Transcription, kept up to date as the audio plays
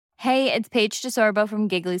Hey, it's Paige DeSorbo from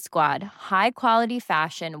Giggly Squad. High quality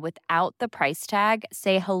fashion without the price tag.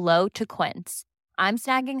 Say hello to Quince. I'm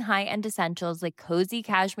snagging high-end essentials like cozy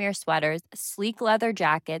cashmere sweaters, sleek leather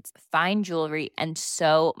jackets, fine jewelry, and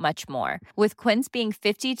so much more. With Quince being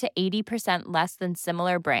 50 to 80% less than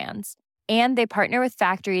similar brands. And they partner with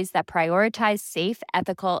factories that prioritize safe,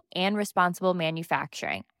 ethical, and responsible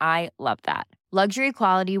manufacturing. I love that. Luxury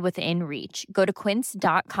quality within reach. Go to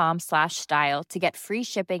quince.com/style to get free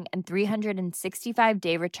shipping and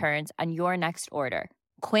 365-day returns on your next order.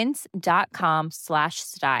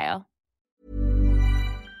 Quince.com/style.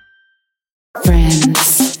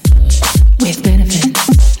 Friends with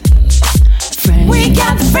benefits. Friends. We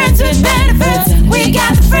got the friends with benefits. We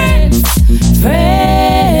got the friends.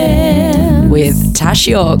 Friends. With Tash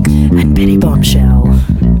York And Betty Bombshell.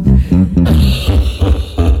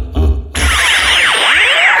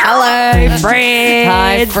 Hello, friends.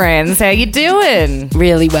 Hi, friends. How you doing?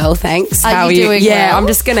 Really well, thanks. Are How you doing Yeah, well? I'm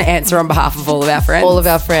just going to answer on behalf of all of our friends. All of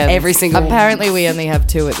our friends. Every single Apparently, we only have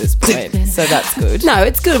 2 at this point, so that's good. No,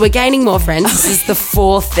 it's good. We're gaining more friends. This is the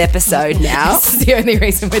 4th episode now. This is the only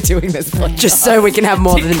reason we're doing this podcast. Just so we can have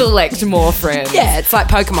more to than... collect more friends. Yeah, it's like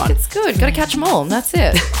Pokemon. It's good. Got to catch them all. That's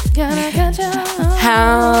it. Gotta catch 'em all.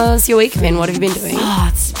 How's your week been? What have you been doing? Oh,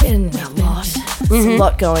 it's been a lot. There's a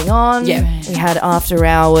lot going on. Yeah. We had after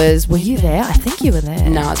hours. Were you there? I think you were there.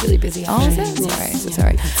 No, I was really busy. Oh, is it?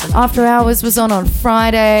 Sorry. After hours was on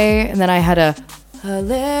Friday, and then I had a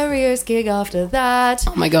hilarious gig after that.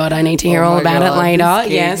 Oh my God, I need to hear all about it later.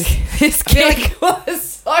 Yes. This gig was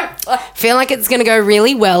so fun. Feel like it's going to go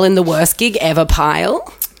really well in the worst gig ever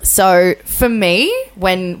pile. So for me,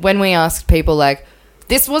 when we asked people like,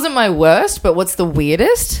 this wasn't my worst, but what's the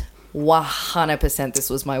weirdest? 100% this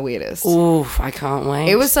was my weirdest. Ooh, I can't wait.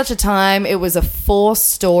 It was such a time. It was a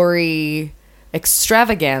 4-story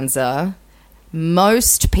extravaganza.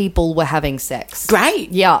 Most people were having sex. great.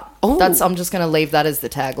 Yeah. Ooh. I'm just going to leave that as the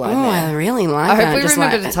tagline Oh, there. I really like I that. hope we Just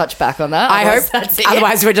remember like- to touch back on that. I hope that's it.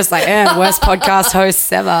 Otherwise, we're just like, worst podcast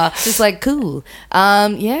hosts ever. Just like, cool.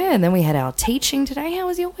 Yeah, and then we had our teaching today. How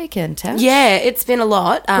was your weekend, Tash? Yeah, it's been a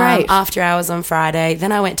lot. Great. After hours on Friday.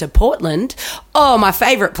 Then I went to Portland. Oh, my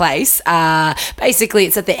favourite place. Basically,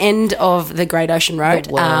 it's at the end of the Great Ocean Road.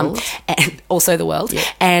 The world. And also the world. Yeah.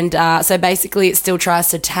 And so basically, it still tries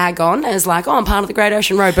to tag on as like, oh, I'm part of the Great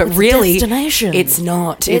Ocean Road. But It's a really, destination. it's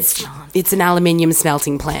not. It's not. It's an aluminium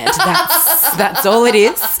smelting plant. That's all it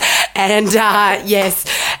is. And yes,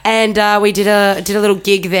 and we did a little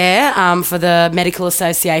gig there for the Medical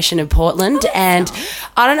Association of Portland. And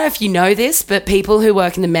I don't know if you know this, but people who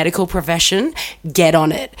work in the medical profession get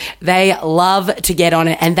on it. They love to get on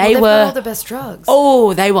it, and they They've were got all the best drugs.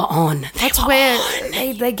 oh, they were on. That's where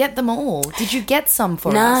they get them all. Did you get some for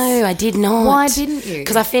us? No, I did not. Why didn't you?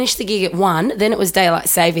 Because I finished the gig at 1, then it was daylight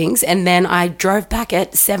savings, and then I drove back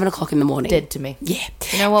at 7 o'clock in the morning. Dead to me. Yeah.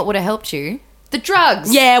 You know what would have helped you? The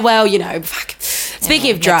drugs. Yeah, well, fuck. Speaking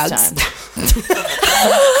of Next drugs. time.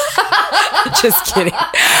 Just kidding.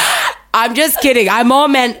 I'm just kidding. I more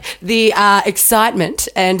meant the excitement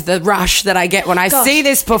and the rush that I get when I see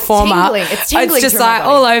this performer. tingling. It's tingling just to like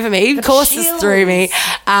everybody. all over me. The Courses chills. through me.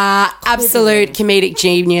 Absolute comedic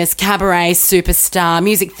genius, cabaret superstar,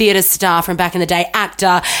 music theatre star from back in the day,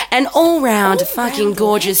 actor, and all-round fucking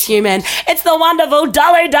gorgeous human. It's the wonderful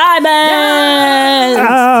Dolly Diamond.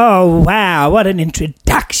 Oh, wow. What an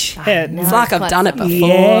introduction. It's like I've done it before.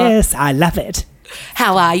 Yes, I love it.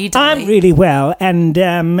 How are you, Dolly? I'm really well. And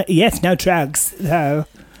yes, no drugs, though.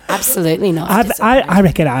 Absolutely not. I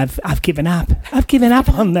reckon I've given up. I've given up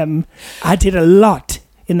on them. I did a lot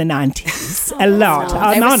in the 90s. A lot.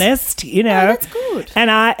 I'm honest, that's good. And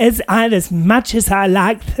as much as I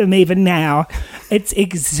like them even now, it's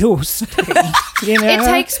exhausting. It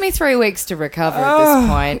takes me 3 weeks to recover at this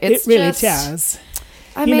point. It's it really just, does.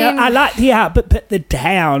 I You mean, know, I like the up, but the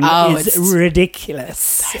down is it's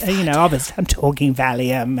ridiculous. Obviously, I'm talking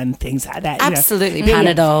Valium and things like that. Absolutely,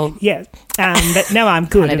 Panadol. Yeah, but no, I'm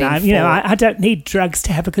good, and Panadine I don't need drugs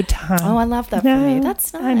to have a good time. Oh, I love that from you.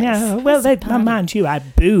 That's nice. I know. Well, mind you, I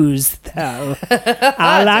booze though.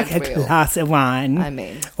 I like a glass of wine.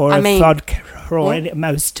 Or a vodka. Or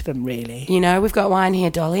most of them, really. We've got wine here,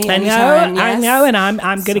 Dolly. I know, and I'm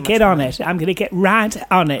going to get on it. I'm going to get right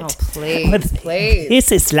on it. Oh, please.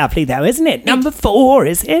 This is lovely, though, isn't it? Number 4,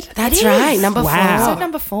 is it? That's right, number 4. Wow. So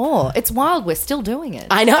number 4. It's wild. We're still doing it.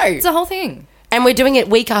 I know. It's the whole thing. And we're doing it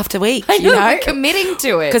week after week. I know. We're committing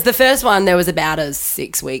to it. Because the first one, there was about a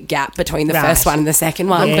 6-week gap between the first one and the second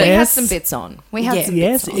one. Yeah. We had Yes. some bits on. We had some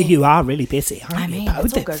Yes, bits on. you are really busy, aren't you? it's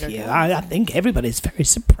Both all go, of go, you. go. I think everybody's very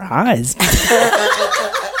surprised.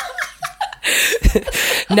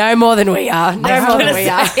 No more than we are. No more than we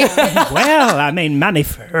are. Well, I mean, money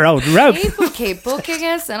for old rope. People keep booking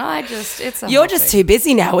us, and You're just too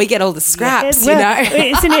busy now. We get all the scraps, Well, you know.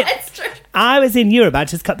 Isn't it? It's true. I was in Europe. I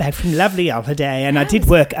just got back from lovely holiday, and I did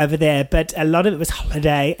work over there, but a lot of it was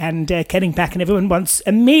holiday, and getting back, and everyone wants,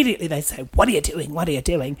 immediately they say, what are you doing? What are you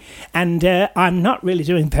doing? And I'm not really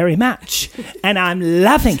doing very much, and I'm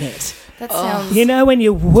loving it. That sounds You know, when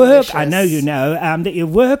you work, delicious. I know you know, that you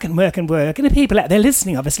work and work and work, and the people out there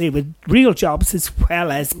listening, obviously, with real jobs as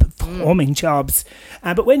well as performing jobs.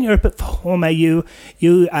 But when you're a performer, you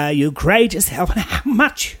grade yourself on how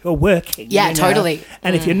much you're working. Yeah, you know? totally.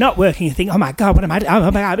 And if you're not working, you think, oh my God, what am I doing?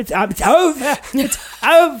 Oh my God, it's over. It's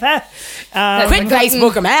over. Quick,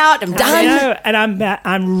 Facebook, I'm out. I'm I done. know, and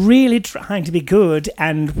I'm really trying to be good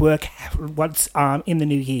and work what's in the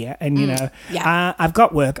new year. And, you know, I've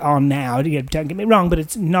got work on now. You know, don't get me wrong, but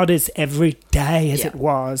it's not as every day as it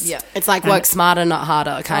was. Yeah. It's like work smarter, not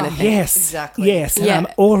harder kind of thing. Yes, Exactly. Yes, and Yeah. I'm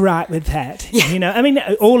all right with that. You know, I mean,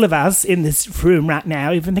 all of us in this room right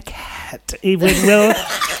now, even the cat, even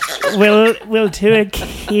will do a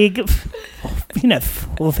gig, you know,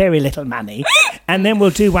 for very little money, and then we'll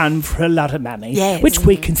do one for a lot of money, Yes. which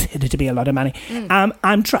we consider to be a lot of money.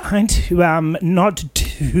 I'm trying to not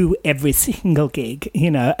do every single gig,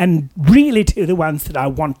 you know, and really do the ones that I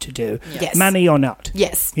want to do, Yes. money or not.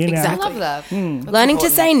 Yes, You know? I exactly. love that. That's Learning to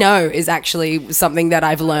important. say no is actually something that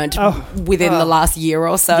I've learned within the last year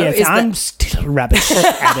or so. Yes, is I'm that still rubbish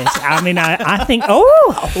at it. I mean, I think, all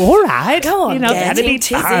right. Go on, you know, that'd be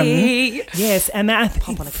getting fun. tizzy. Yes, and I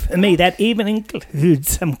think for me, that even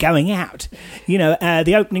includes some going out. You know,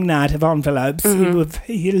 the opening night of Envelopes, it was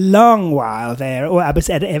a long while there. Or I was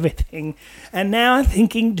at everything. And now I'm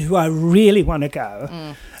thinking, do I really want to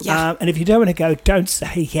go? Yeah. And if you don't want to go, don't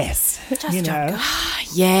say yes. Just don't go.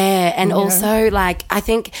 Yeah, and also, like, I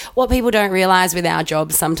think what people don't realize with our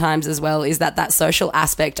jobs sometimes as well is that social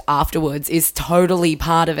aspect afterwards is totally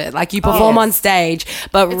part of it. Like, you perform on stage,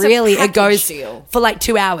 but It's a really it package goes deal. for like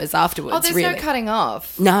 2 hours afterwards. Oh, there's really. no cutting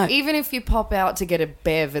off. No. Even if you pop out to get a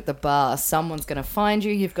bev at the bar, someone's going to find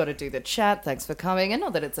you. You've got to do the chat. Thanks for coming. And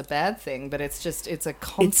not that it's a bad thing, but it's a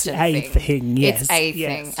constant thing, yes, It's a yes.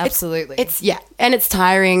 thing. Absolutely. It's and it's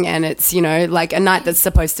tiring, and it's, you know, like a night that's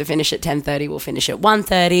supposed to finish at 10:30 will finish at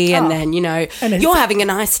 1:30, and then, you know, And it's- you're having a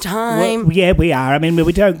nice time. Well, yeah, we are. I mean,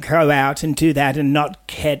 we don't go out and do that and not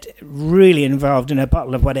get really involved in a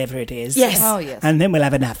bottle of whatever it is. Yes. Oh, yes. And then we'll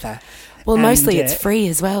have another. Well, And, mostly it's free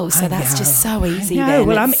as well, so I that's just know. so easy. No, then.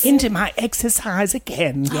 well, I'm It's- into my exercise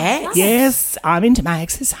again. Yes? Yes, I'm into my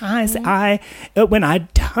exercise. When I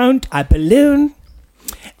don't, I balloon.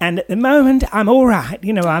 And at the moment, I'm all right.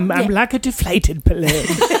 You know, I'm like a deflated balloon.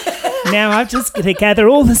 Now I've just got to gather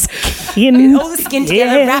all the skin. All the skin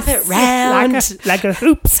together, wrap it round. Like a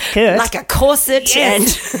hoop skirt. like a corset,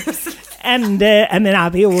 Yes. and then I'll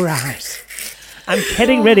be all right. I'm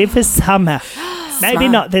getting ready for summer. Maybe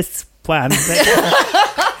Smart. not this one, but and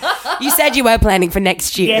you said you were planning for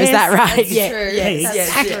next year. Is Yes, that right? That's Yeah. true. yes, That's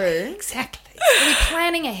exactly. true. Exactly. Really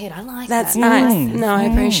planning ahead. I like That's that. nice. No, I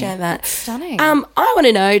appreciate that. Stunning. I want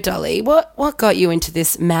to know, Dolly, what got you into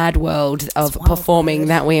this mad world of performing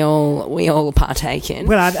that we all partake in?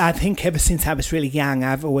 Well, I think ever since I was really young,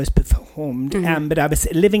 I've always performed. But I was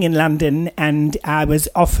living in London, and I was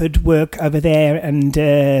offered work over there and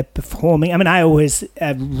performing. I mean, I always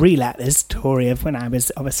relate this story of when I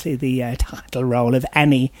was obviously the title role of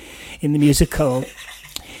Annie in the musical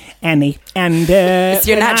Annie. And It's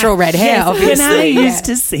your when natural red hair, When I obviously, yeah. used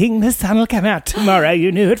to sing "The Sun Will Come Out Tomorrow,"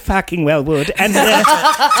 you knew it fucking well would. And that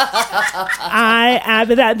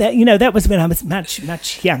was when I was much,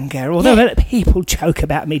 much younger. Although people joke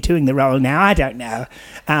about me doing the role now, I don't know.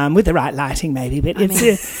 With the right lighting, maybe, but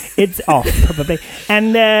it's off probably.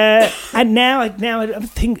 And now I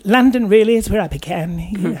think London really is where I began.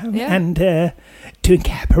 You know, and doing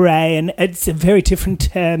cabaret, and it's a very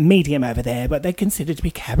different medium over there. What they consider to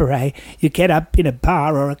be cabaret, you get up in a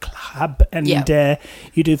bar or a club, and you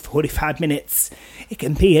do 45 minutes. It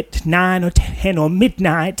can be at 9 or 10 or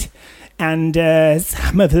midnight. And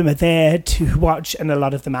some of them are there to watch, and a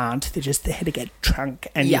lot of them aren't. They're just there to get drunk,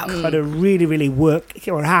 and you've got to really, really work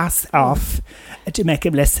your ass off to make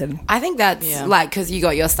them listen. I think that's like because you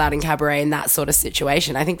got your start in cabaret in that sort of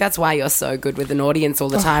situation. I think that's why you're so good with an audience all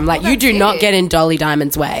the time. Like you do not get in Dolly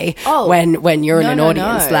Diamond's way when you're in an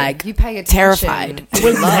audience. No. Like you pay attention. terrified.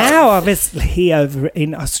 Well, now obviously over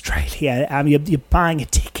in Australia, you're buying a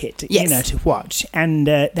ticket, you know, to watch, and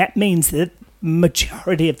that means that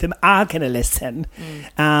majority of them are going to listen.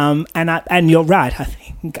 And you're right. I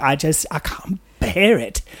think I can't bear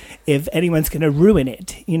it if anyone's going to ruin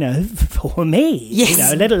it, for me.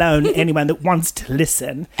 Yes. Let alone anyone that wants to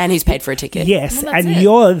listen. And who's paid for a ticket. Yes, Well, that's and it.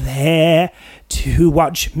 you're there to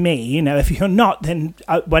watch me. If you're not, then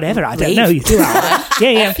whatever. I don't Leave. know. You do.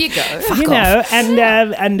 Yeah. Off you go.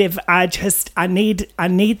 And if I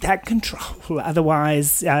need that control.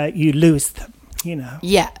 Otherwise, you lose them.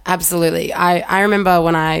 Yeah, absolutely. I remember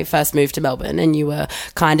when I first moved to Melbourne and you were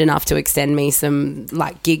kind enough to extend me some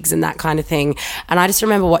like gigs and that kind of thing. And I just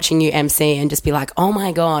remember watching you MC and just be like, oh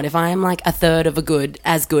my God, if I am like a third of good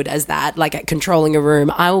as that, like at controlling a room,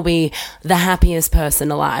 I will be the happiest person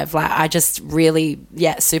alive. Like I just really,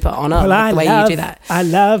 super honoured the way you do that. I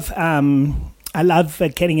love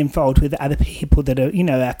getting involved with other people that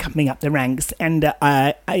are coming up the ranks. And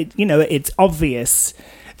it's obvious.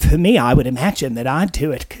 For me, I would imagine that I'd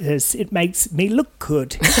do it because it makes me look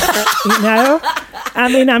good. I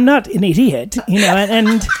mean, I'm not an idiot,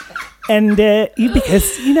 and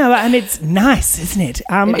it's nice, isn't it?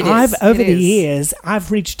 Over the years,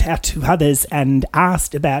 I've reached out to others and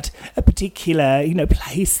asked about a particular,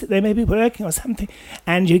 place that they may be working or something,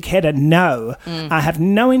 and you get a no. I have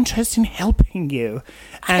no interest in helping you.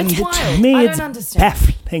 And It's to wild. me, I it's don't understand.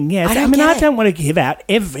 baffling. Yes, I I don't mean, get I it. don't want to give out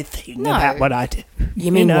everything No. about what I do.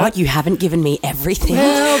 You mean what? You haven't given me everything?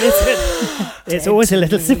 Well, there's always a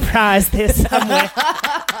little surprise there somewhere.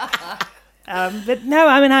 But no,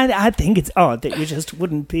 I mean, I think it's odd that you just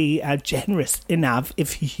wouldn't be generous enough.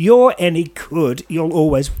 If you're any good, you'll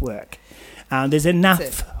always work. There's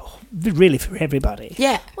enough, really, for everybody.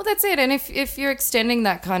 Yeah. Well, that's it. And if you're extending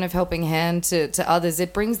that kind of helping hand to others,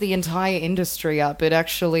 it brings the entire industry up. It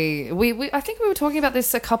actually, I think we were talking about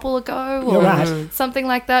this a couple ago or You're right. something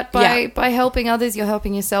like that. By helping others, you're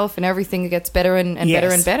helping yourself, and everything gets better and better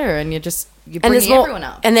and better. And you're bringing everyone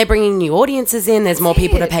up. And they're bringing new audiences in. There's more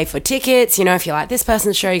people to it. pay for tickets. If you like this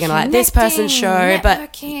person's show, you're going to like this person's show.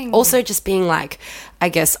 Networking. But also just being like, I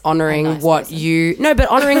guess, honouring what you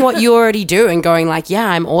already do and going like, yeah,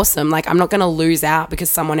 I'm awesome. Like, I'm not going to lose out because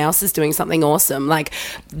someone else is doing something awesome. Like,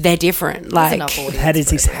 they're different. Like, enough audience That is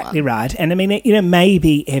for exactly everyone. right. And I mean,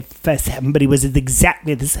 maybe if somebody was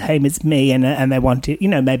exactly the same as me and they wanted,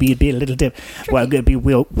 maybe it'd be a little different. Well, it'd be a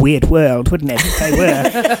weird world, wouldn't it, if they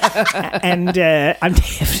were? And I'm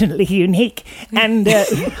definitely unique and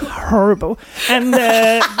horrible. And,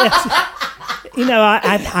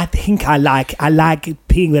 I think I like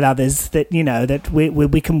being with others that, that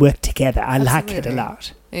we can work together. I like it a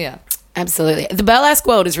lot. Yeah. absolutely. The burlesque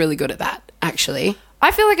world is really good at that, actually.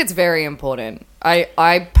 I feel like it's very important.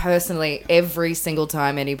 I personally, every single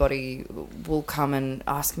time anybody will come and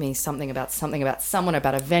ask me something about someone,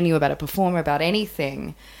 about a venue, about a performer, about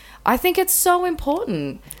anything, I think it's so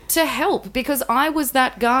important to help, because I was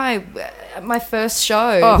that guy at my first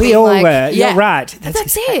show. We being all like, were. yeah. You're right. That's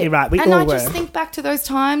exactly it. right. We and all I were. just think back to those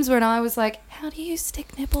times when I was like, how do you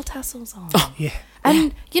stick nipple tassels on? Yeah.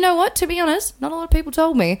 And you know what? To be honest, not a lot of people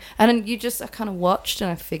told me. And then I kind of watched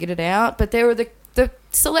and I figured it out. But there were the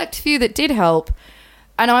select few that did help.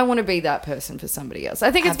 And I want to be that person for somebody else.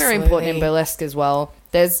 I think it's very important in Absolutely. burlesque as well.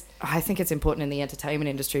 I think it's important in the entertainment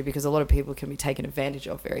industry, because a lot of people can be taken advantage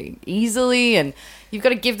of very easily. And you've got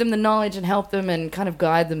to give them the knowledge and help them and kind of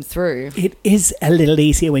guide them through. It is a little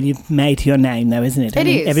easier when you've made your name, though, isn't it? It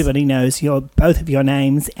is. Everybody knows both of your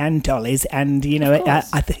names and Dolly's, and I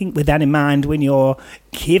think with that in mind, when you're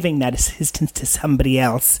giving that assistance to somebody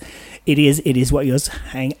else, it is what you're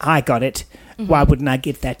saying. I got it. Why wouldn't I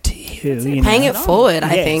give that to you? Paying it forward,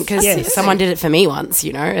 I Yes, think, because yes. someone did it for me once,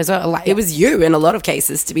 as well. Like, it was you in a lot of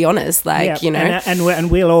cases, to be honest. Like,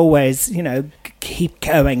 and we'll always, keep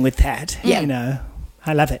going with that. Yeah.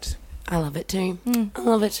 I love it. I love it too. I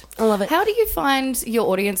love it. How do you find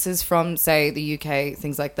your audiences from, say, the UK,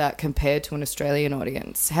 things like that, compared to an Australian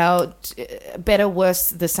audience? How better, worse,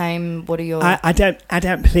 the same? What are your? I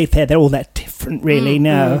don't believe they're all that different, really.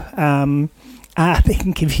 No. I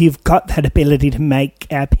think if you've got that ability to make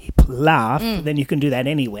people laugh, then you can do that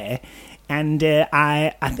anywhere. And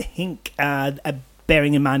I think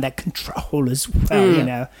bearing in mind that control as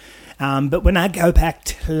well, But when I go back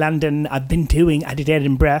to London, I did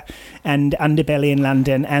Edinburgh and Underbelly in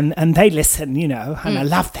London, and they listen, and I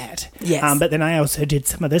love that. Yes. But then I also did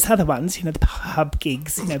some of those other ones, the pub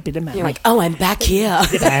gigs, a bit of You're like, oh, I'm back here.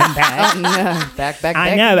 and back. No, back.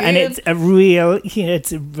 I know, and again. it's a real,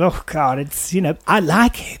 I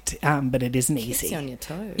like it, but it isn't Keeps you easy. on your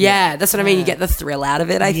toes. Yeah, that's what I mean. You get the thrill out of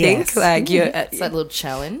it, I think. Yes. Like, you're, It's that little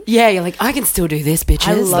challenge. you're like, I can still do this, bitches.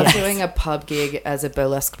 I love Yes. doing a pub gig as a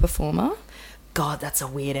burlesque performer, God, that's a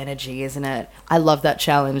weird energy, isn't it? I love that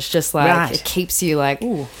challenge. Just like Right. it keeps you like,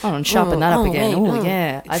 ooh, and sharpen that up again. wait, Oh,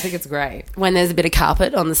 yeah. I think it's great. When there's a bit of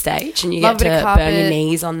carpet on the stage and you Love get a bit to of burn your carpet.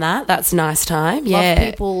 knees on that, that's a nice time. Love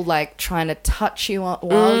Yeah. people like trying to touch you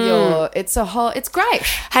while you're. It's great.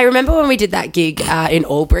 Hey, remember when we did that gig in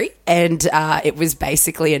Albury and it was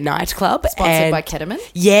basically a nightclub? Sponsored and by Ketamine.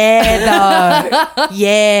 Yeah, though.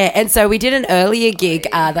 Yeah. And so we did an earlier gig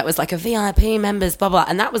that was like a VIP members, blah, blah.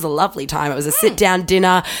 And that was a lovely time. It was a sit-down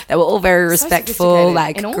dinner. They were all very respectful, sophisticated.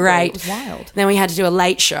 like In Albury, great. it was wild. Then we had to do a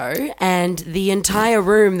late show and the entire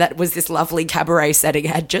room that was this lovely cabaret setting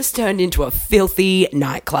had just turned into a filthy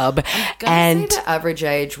nightclub. And the average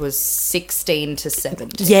age was 16 to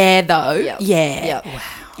 17. Yeah, though. Yep. Yeah. Yep.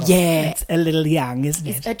 Yeah. It's a little young, isn't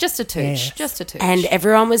it? Just a touch. Yes. Just a touch. And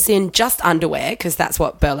everyone was in just underwear because that's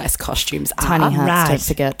what burlesque costumes are. tiny hats. right. Don't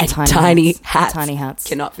forget. And tiny hats. Tiny hats.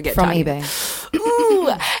 Cannot forget From tiny. eBay. Ooh.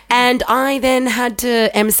 And I then had to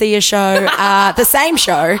MC a show, the same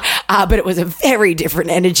show, but it was a very different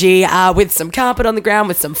energy with some carpet on the ground,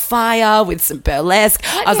 with some fire, with some burlesque.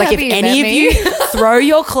 I was you like, if happy you any met of me? you throw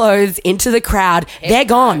your clothes into the crowd, they're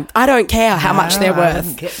gone. I don't care how much they're I worth.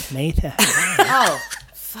 wouldn't get neither. Oh,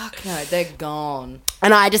 fuck no. They're gone.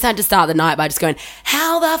 And I just had to start the night by just going,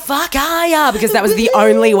 how the fuck are ya? Because that was the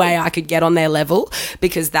only way I could get on their level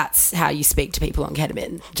because that's how you speak to people on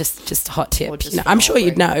ketamine. Just a hot tip. Or just No, I'm sure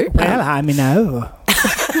you'd know. Well, I mean, no.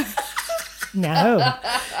 No.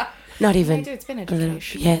 Not even. It's been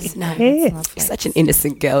education. Yes, no. Yes. You're such an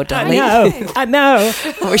innocent girl, I darling. know. I know.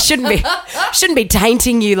 We shouldn't be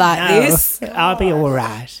tainting you like No. this. I'll be all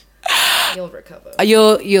right. You'll recover.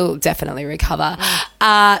 You'll definitely recover.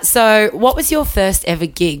 So what was your first ever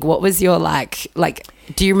gig? What was your like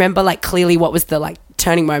do you remember like clearly what was the like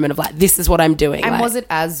turning moment of like this is what I'm doing? And like, was it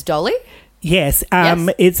as Dolly? Yes.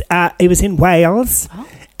 Yes. It was in Wales,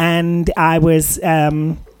 and I was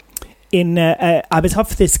I was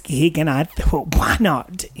off this gig, and I thought, why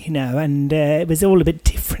not? And it was all a bit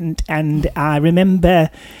different. And I remember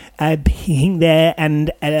being there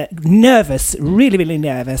and nervous, really, really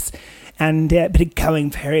nervous, and but it going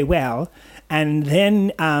very well. And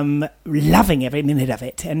then loving every minute of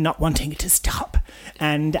it and not wanting it to stop.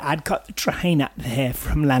 And I'd got the train up there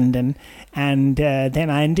from London, and then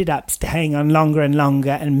I ended up staying on longer and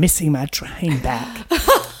longer and missing my train back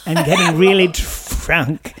and getting really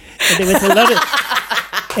drunk. So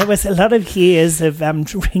there was a lot of years of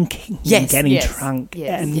drinking and getting drunk,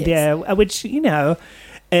 and which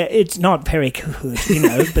it's not very good,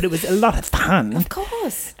 but it was a lot of fun. Of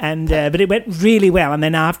course. And but it went really well. And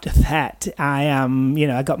then after that,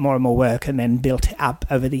 I got more and more work, and then built it up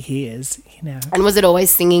over the years. And was it always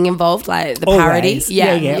singing involved, like the parody? Always.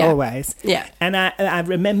 Yeah, always. Yeah. And I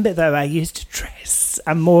remember though I used to dress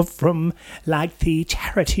more from like the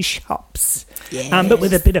charity shops, but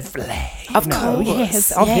with a bit of flair. Of course.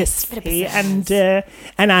 Yes, obviously. And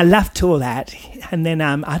I loved all that. And then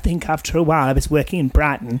I think after a while I was working in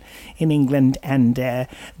Brighton in England, and there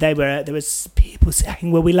was people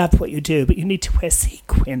saying, well, we love what you do, but you need to wear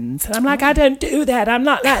sequins. And I'm like, I don't do that. I'm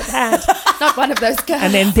not like that. Not one of those girls.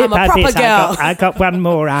 And then bit I'm a by proper bit, girl. I got one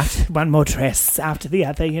more dress after the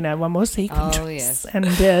other. One more sequin Oh, dress, yes. and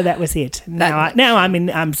that was it. Now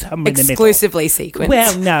I'm somewhere in the middle. Exclusively sequence.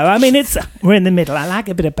 Well, no, I mean we're in the middle. I like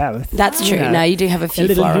a bit of both. That's true. know. No, you do have a A few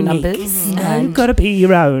little floral unique. numbers. No, And you've got to be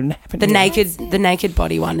your own. haven't the you? naked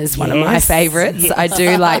body one is one of my Yes, favourites. yes. I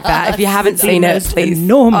do like that. If you haven't The seen it, most please.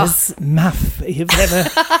 enormous muff you've ever.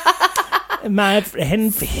 My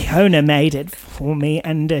friend Fiona made it for me,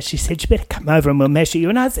 and she said, you better come over and we'll measure you.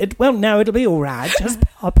 And I said, well, no, it'll be all right. Just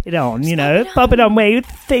pop it on, pop it on where you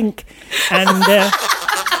think.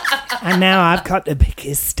 And now I've got the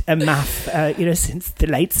biggest muff, since the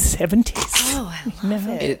late 70s. Oh, I love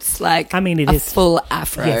it. It's like It a is. full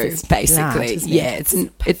afro, Yes, it's basically. large, isn't it? Yeah, it's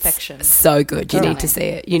perfection. so good. You need to Correct. see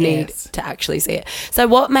it. You need Yes. to actually see it. So,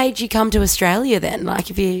 what made you come to Australia then? Like,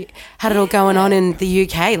 if you had it all going on in the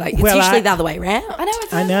UK, like it's Well, usually the other way around. I know.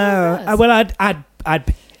 It's I know. Well, I'd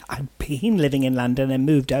been living in London and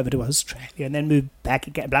moved over to Australia and then moved back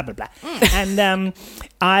again, blah, blah, blah. And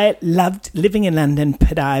I loved living in London,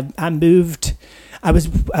 but I moved. I was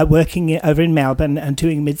working over in Melbourne and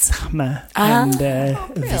doing Midsummer and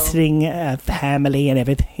visiting family and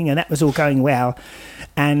everything, and that was all going well.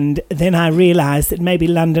 And then I realised that maybe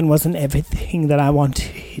London wasn't everything that I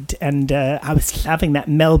wanted, and I was loving that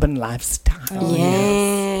Melbourne lifestyle,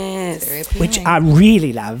 Yes. which I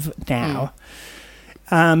really love now.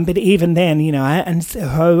 But even then, and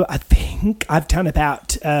so I think I've done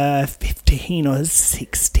about 15 or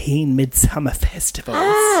 16 Midsummer festivals.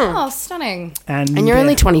 Oh, stunning. And you're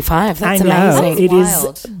only 25. That's I know. amazing. It is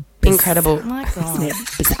Wild. incredible. Oh my God.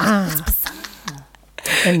 It's bizarre.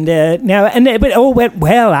 And but it all went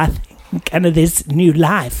well, I think, under this new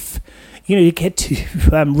life. You know, you get to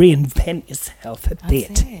reinvent yourself a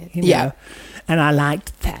bit. You know? Yeah. And I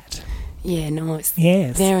liked that. Yeah, nice.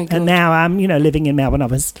 Yes. Very good. And now I'm, living in Melbourne,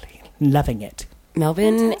 obviously, loving it.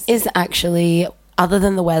 Melbourne is actually, other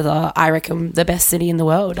than the weather, I reckon the best city in the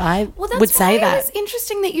world. I would say that. It's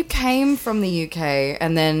interesting that you came from the UK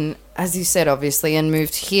and then, as you said, obviously, and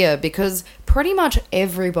moved here, because pretty much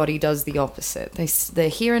everybody does the opposite. They're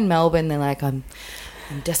here in Melbourne. They're like, I'm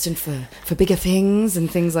destined for bigger things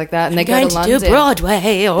and things like that. And they go to London. Do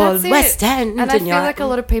Broadway or That's it. West End. And I feel like a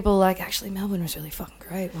lot of people are like, actually, Melbourne was really fucking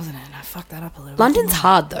great, wasn't it? And I fucked that up a little bit. London's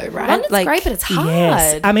hard though, right? London's great, but it's hard.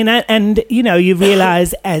 Yes. I mean, and you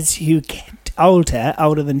realise as you get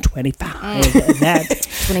older than 25, that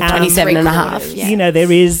 27 and a half. Yeah.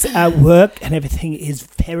 There is work and everything is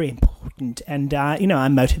very important. And,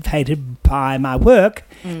 I'm motivated by my work.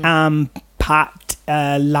 Part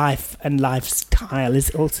life and lifestyle is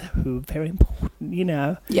also very important,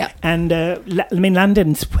 Yeah. And,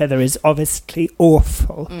 London's weather is obviously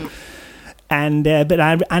awful. And but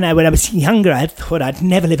I know when I was younger, I thought I'd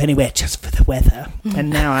never live anywhere just for the weather. And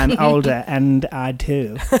now I'm older, and I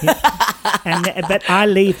do. But I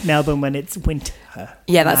leave Melbourne when it's winter.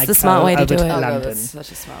 Yeah, that's the smart way to do it. London. That's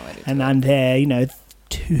such a smart way to do it. And I'm there,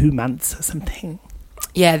 2 months or something.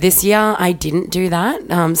 Yeah, this year I didn't do that.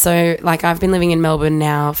 So, I've been living in Melbourne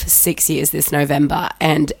now for 6 years this November,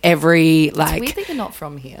 and every, It's weird that you're not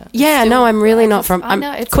from here. Yeah, no, I'm really not from... I'm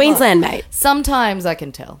Queensland, mate. Sometimes I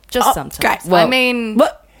can tell. Just sometimes. Great. Well, I mean...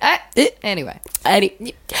 What? Anyway. So,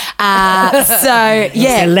 yeah.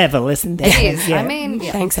 It's a level, isn't there? It is. Yeah. I mean...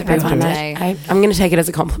 Yeah. Thanks, everyone. Depends I'm going to take it as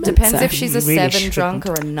a compliment. Depends if she's a really 7 shouldn't. drunk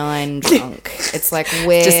or a 9 drunk. It's like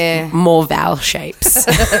where... Just more vowel shapes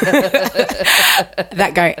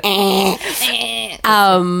that go.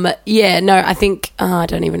 Yeah, no, I think I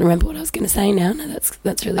don't even remember what I was going to say now. No,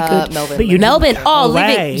 that's really good. Melbourne. But you Melbourne. didn't go Oh,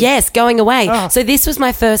 away. living. Yes, going away. Oh. So this was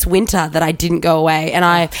my first winter that I didn't go away, and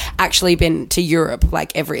I actually been to Europe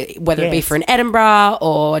whether it be Yes. for an Edinburgh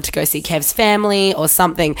or to go see Kev's family or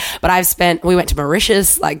something. But we went to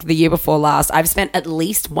Mauritius the year before last. I've spent at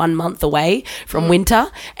least 1 month away from winter,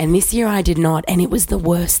 and this year I did not, and it was the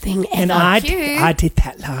worst thing ever. And I did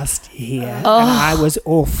that last year. And I was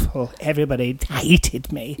awful. Everybody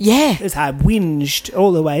hated me. Yeah. Because I whinged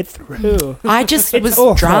all the way through. I just It's was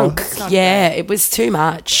awful. drunk. It's not Yeah, it was too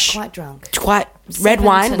much. Quite drunk. Quite red 7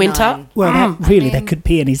 wine, to winter. 9. Well, there could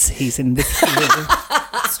be any season this year.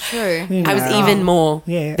 It's true. I was even more.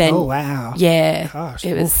 Yeah. Than, Oh, wow. Yeah. Gosh,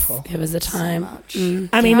 it was. awful. It was a time.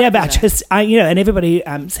 I mean, Yeah, but and everybody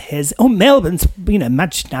says, "Oh, Melbourne's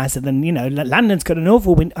much nicer than London's got an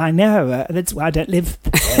awful winter." I know that's why I don't live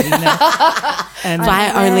there. And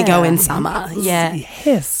I only go in summer. Yeah.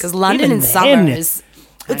 yes, Because London even in summer then, is.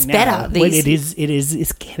 It's I know. better. Well, These, it is.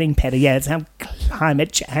 It's getting better. Yeah, it's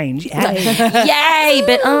climate change. Yay. yay,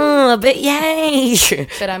 but yay.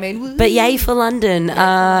 But I mean... But yay for London.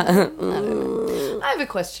 I have a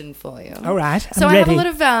question for you. All right. So I'm I have ready. a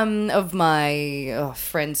lot of my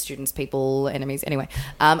friends, students, people, enemies, anyway,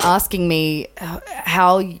 asking me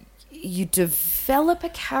how you develop a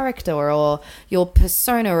character or your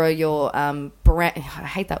persona or your brand. I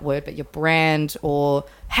hate that word, but your brand, or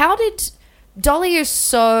how did... Dolly is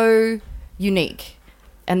so unique.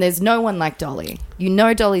 And there's no one like Dolly. You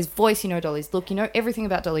know Dolly's voice, you know Dolly's look, you know everything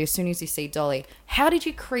about Dolly as soon as you see Dolly. How did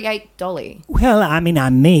you create Dolly? Well, I mean,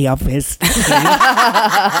 I'm me, obviously.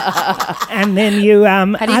 And then you, How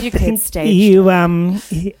did you create stage?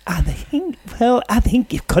 I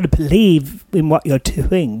think you've got to believe in what you're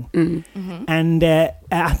doing. Mm-hmm. And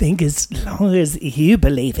I think as long as you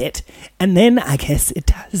believe it, and then I guess it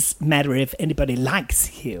does matter if anybody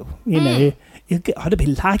likes you. You know, you got to be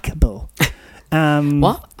likable.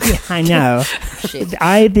 What? Yeah, I know. Shit.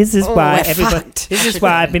 This is why we're everybody. fucked. This is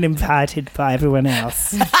why I've been invited by everyone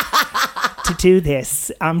else to do this.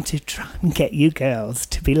 To try and get you girls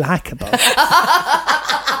to be likable.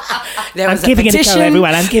 There I'm was giving a it a petition. go,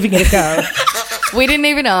 everyone. I'm giving it a go. We didn't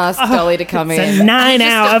even ask Dolly to come It's in. a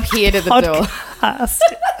 9-hour appeared at the door. podcast.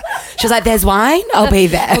 She was like, "There's wine. I'll be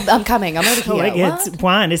there." I'm coming. I'm over Oh, here. it's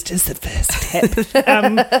wine is just the first step.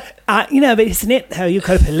 But isn't it how you've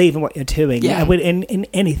got to believe in what you're doing? Yeah. In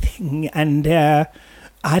anything. And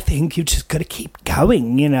I think you just got to keep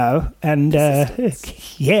going, And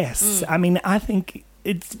yes, I mean, I think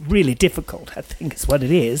it's really difficult, I think is what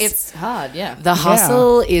it is. It's hard, yeah. The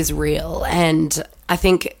hustle is real, and I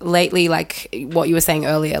think lately, like what you were saying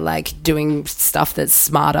earlier, like doing stuff that's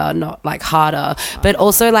smarter, not like harder, but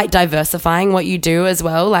also like diversifying what you do as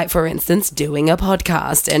well. Like, for instance, doing a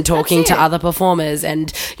podcast and talking to other performers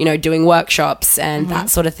and, you know, doing workshops and that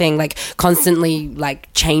sort of thing, like constantly like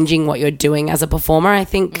changing what you're doing as a performer. I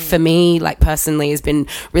think for me, like personally, has been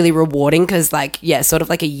really rewarding because like, yeah, sort of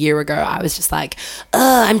like a year ago, I was just like,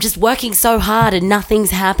 I'm just working so hard and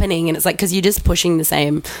nothing's happening. And it's like, because you're just pushing the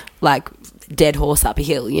same like dead horse up a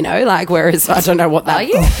hill, you know, like, whereas I don't know what that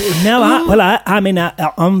is. No, I mean,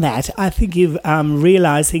 on that, I think you've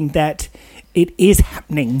realising that it is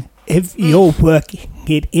happening. If you're working,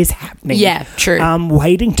 it is happening. Yeah, true.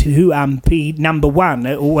 Waiting to be number one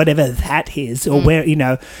or whatever that is, or where, you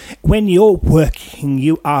know, when you're working,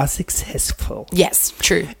 you are successful. Yes,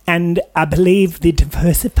 true. And I believe the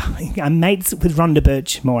diversifying. I'm mates with Rhonda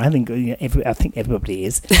Birchmore. I think everybody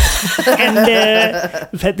is. And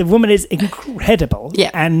but the woman is incredible.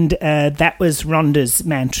 Yeah. And that was Rhonda's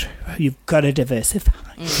mantra. You've got to diversify.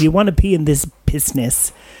 If you want to be in this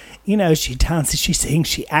business, you know, she dances, she sings,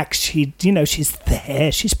 she acts, she's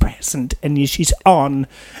there, she's present, and she's on,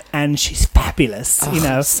 and she's fabulous, you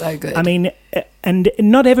know. So good. I mean, and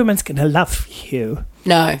not everyone's going to love you.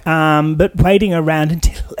 No. But waiting around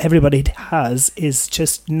until everybody does is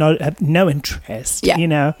just no interest, you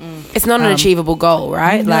know. It's not an achievable goal,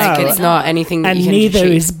 right? No. Like, it's not anything that and you can neither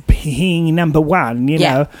achieve. is being number one, you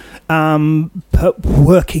know. But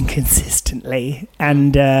working consistently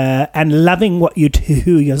and loving what you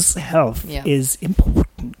do yourself is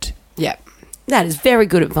important. Yeah. That is very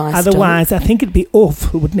good advice. Otherwise, I think it'd be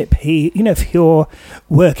awful, wouldn't it be? You know, if you're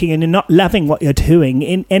working and you're not loving what you're doing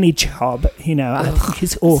in any job, you know, I think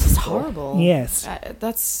it's awful. It's horrible. Yes.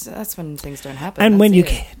 That's when things don't happen. And That's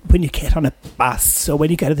when you get on a bus, or when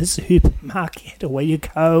you go to the supermarket, or when you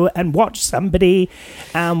go and watch somebody,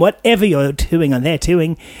 whatever you're doing or they're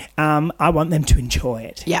doing, I want them to enjoy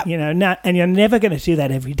it. Yeah. You know, and you're never going to do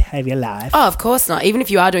that every day of your life. Oh, of course not. Even if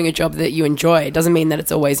you are doing a job that you enjoy, it doesn't mean that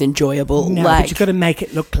it's always enjoyable. No, like, but you've got to make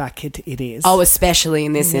it look like it is. oh, especially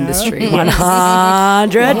in this industry. Yes.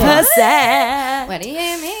 100%. What do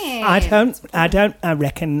you mean? I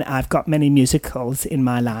reckon I've got many musicals in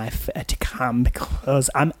my life to come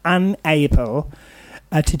because I'm unable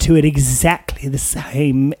to do it exactly the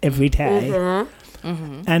same every day.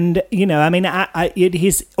 Mm-hmm. And, you know, I mean, it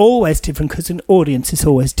is always different because an audience is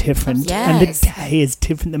always different. Yes. And the day is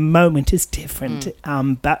different. The moment is different.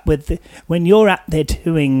 But when you're up there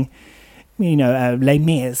doing, you know, Les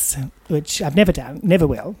Mis, which I've never done, never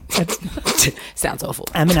will. Sounds awful.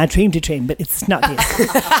 I mean, I dreamed a dream, but it's not this.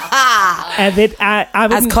 I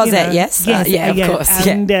As Cosette, yes? Yeah, of course.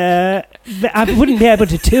 And I wouldn't be able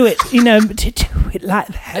to do it, you know, to do it like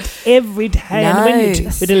that every day. And when you do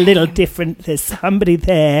it a little different, there's somebody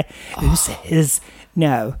there who says,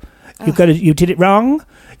 no, you did it wrong.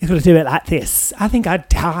 You've got to do it like this. I think I'd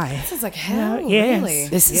die. This is like hell, yes. really.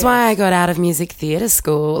 This is why I got out of music theatre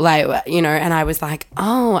school, like, you know, and I was like,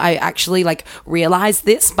 oh, I actually like realised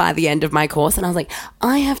this by the end of my course, and I was like,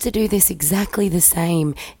 I have to do this exactly the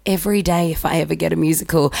same every day if I ever get a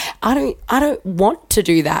musical. I don't want to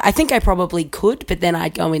do that. I think I probably could, but then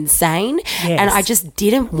I'd go insane, and I just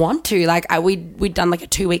didn't want to. Like, we'd done like a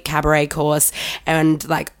 2-week cabaret course, and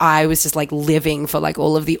like I was just like living for like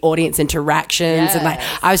all of the audience interactions, and like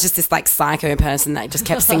I was just this like psycho person that just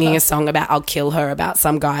kept singing a song about I'll kill her about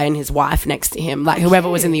some guy and his wife next to him, like whoever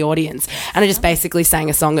was in the audience. And I just basically sang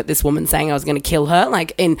a song that this woman saying I was going to kill her,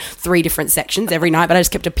 like in 3 different sections every night, but I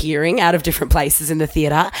just kept appearing out of different places in the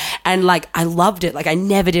theatre. And like I loved it. Like I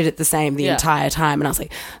never did it the same the entire time. And I was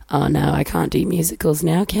like, oh no, I can't do musicals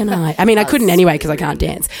now, can I? I mean, I couldn't anyway because I can't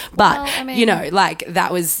dance. But, Well, I mean- you know, like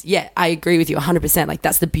that was, I agree with you 100%. Like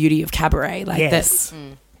that's the beauty of cabaret. Like that's...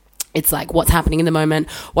 It's like what's happening in the moment,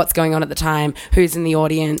 what's going on at the time, who's in the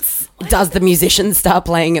audience, does the musician start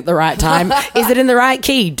playing at the right time, is it in the right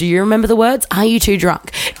key, do you remember the words, are you too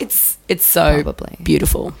drunk? It's so Probably.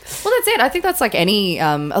 beautiful. Well, that's it. I think that's like any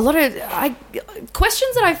a lot of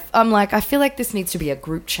questions that I'm like, I feel like this needs to be a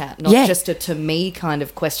group chat, not just a to me kind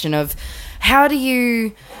of question of how do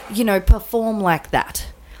you know, perform like that.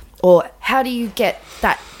 Or how do you get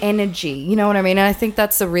that energy? You know what I mean? And I think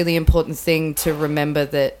that's a really important thing to remember,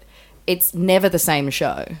 that it's never the same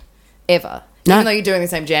show, ever. No. Even though you're doing the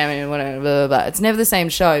same jam and whatever, blah, blah, blah, it's never the same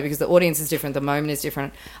show because the audience is different, the moment is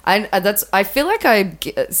different. I feel like I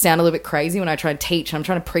sound a little bit crazy when I try and teach. I'm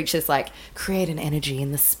trying to preach this, like, create an energy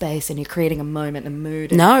in the space, and you're creating a moment, a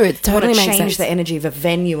mood. No, it totally makes change sense. the energy of a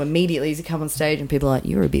venue immediately as you come on stage, and people are like,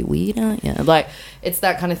 you're a bit weird, aren't you? Like, it's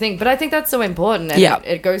that kind of thing. But I think that's so important. And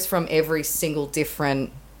it goes from every single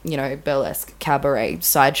different burlesque, cabaret,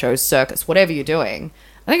 sideshow, circus, whatever you're doing.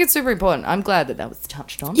 I think it's super important. I'm glad that was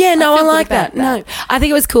touched on. Yeah, no, I feel like good about that. No, I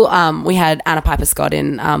think it was cool. We had Anna Piper Scott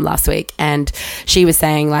in last week, and she was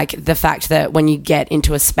saying like the fact that when you get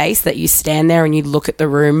into a space that you stand there and you look at the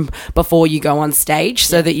room before you go on stage,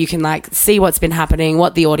 so that you can like see what's been happening,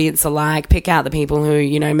 what the audience are like, pick out the people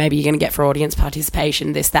who maybe you're going to get for audience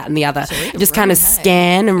participation, this, that, and the other. Just kind of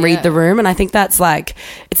scan and read the room, and I think that's like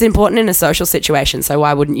it's important in a social situation. So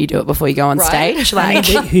why wouldn't you do it before you go on stage?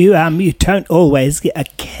 Like you don't always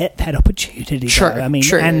get that opportunity. True, though. I mean,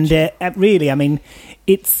 true. and really, I mean,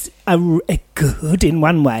 it's a good in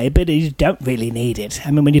one way, but you don't really need it.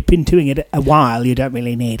 I mean, when you've been doing it a while, you don't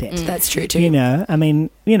really need it. That's true too. I mean,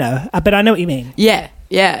 but I know what you mean. Yeah.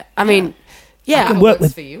 I mean, yeah. I can work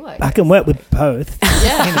with for you, I can work with both.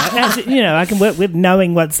 Yeah. I can work with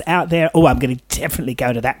knowing what's out there. Oh, I'm going to definitely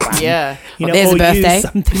go to that one. Yeah. There's or a birthday. use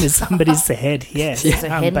something that somebody said. Yes. It's a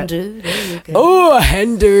hen do. There you go. Oh, a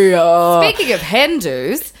hen do. Oh. Speaking of hen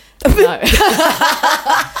do's, no.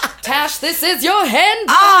 Tash, this is your hen do.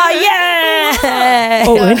 Oh, yeah.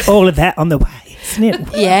 And all of that on the way, isn't it?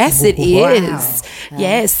 Yes, it Wow. is.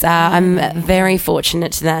 Yes, I'm very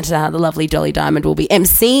fortunate that the lovely Dolly Diamond will be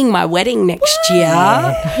emceeing my wedding next year.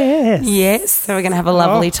 Yes. Yes, so we're going to have a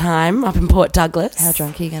lovely time up in Port Douglas. How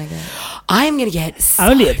drunk are you going to get? I'm going to get so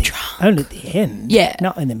Only at drunk. the end. Yeah.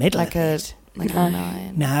 Not in the middle. Like a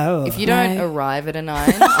 9. No. If you don't arrive at a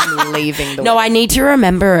 9, I'm leaving the No, I wedding. need to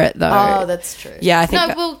remember it though. Oh, that's true. Yeah, I think No,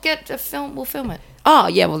 that- we'll get a film. We'll film it. Oh,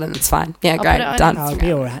 yeah, well then that's fine. Yeah, I'll great, put it on done. I'll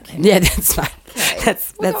be all right then. Yeah, that's fine.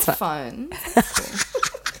 That's We've that's got fine. phones.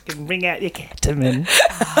 You can ring out your ketamine.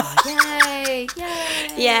 Yay!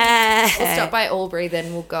 Yeah. We'll stop by Albury,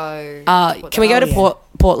 then we'll go. Can we go to yeah.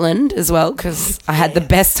 Portland as well? Because I had the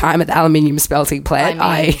best time at the aluminium smelting plant.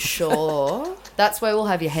 I mean, sure. That's where we'll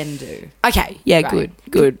have your hen do. Okay, yeah, Right.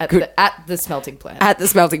 good. At the smelting plant. At the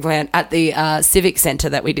smelting plant, at the Civic Centre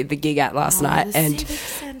that we did the gig at last night. the And Civic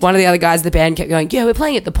Centre. one of the other guys in the band kept going, yeah, we're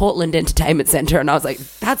playing at the Portland Entertainment Centre. And I was like,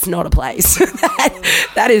 that's not a place.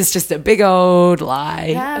 that is just a big old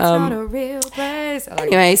lie. That's not a real place. I like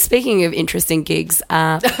Anyway, speaking of interesting gigs,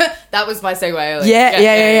 that was my segue. Earlier.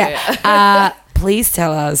 yeah. Please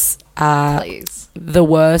tell us Please. the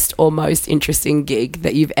worst or most interesting gig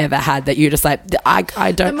that you've ever had that you're just like, I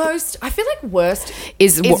The don't, most, I feel like worst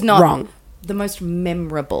is not wrong. The most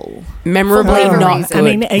memorable. Memorably whatever not reason. good.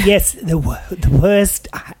 I mean, yes, the worst.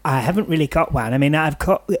 I haven't really got one. I mean, I've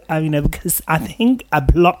got, because I think I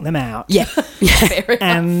blocked them out. yeah.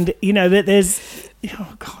 And, that there's,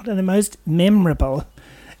 oh God, and the most memorable.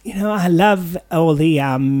 I love all the,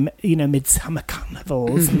 midsummer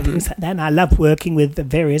carnivals and things like that. And I love working with the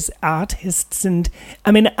various artists. And,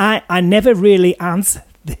 I mean, I never really answer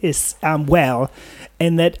this well,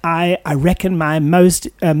 in that I reckon my most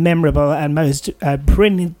memorable and most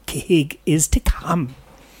brilliant gig is to come.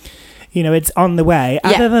 It's on the way. Yeah.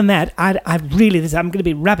 Other than that, I'm going to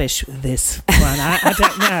be rubbish with this one. I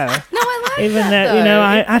don't know. No, I like Even that. though, though.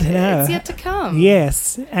 I don't know. It's yet to come.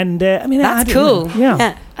 Yes, and I mean I That's don't cool. know.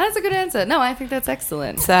 Yeah. That's a good answer. No, I think that's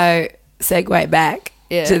excellent. So, segue back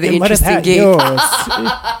Yeah. to the And what interesting about gig.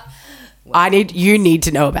 yours? You need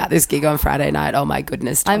to know about this gig on Friday night. Oh my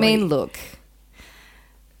goodness. I Dolly. mean, look.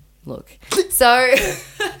 So, I'm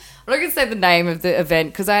not going to say the name of the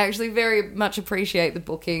event because I actually very much appreciate the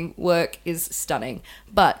booking. Work is stunning.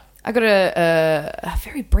 But I got a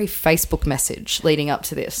very brief Facebook message leading up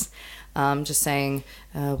to this, just saying,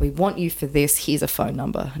 we want you for this. Here's a phone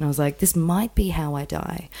number. And I was like, this might be how I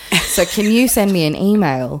die. So can you send me an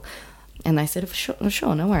email? And they said,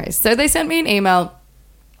 sure, no worries. So they sent me an email.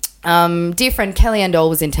 Dear friend Kelly Andol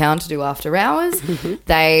was in town to do After Hours.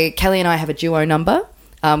 Kelly and I have a duo number,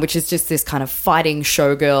 which is just this kind of fighting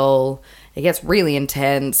showgirl. It gets really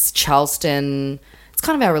intense. Charleston. It's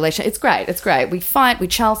kind of our relation. It's great. We fight, we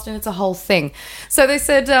Charleston. It's a whole thing. So they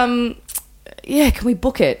said, yeah, can we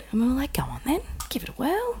book it? And we were like, go on then. Give it a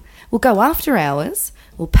whirl. We'll go After Hours.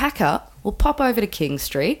 We'll pack up. We'll pop over to King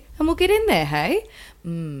Street and we'll get in there, hey?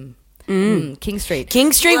 King Street.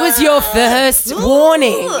 King Street was your first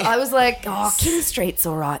warning. I was like, oh, King Street's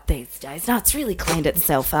all right these days. No, it's really cleaned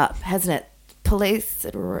itself up, hasn't it? Police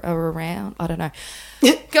are around. I don't know.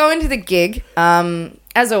 Go into the gig.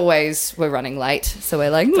 As always, we're running late. So we're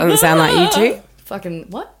like, Doesn't sound like you two. fucking,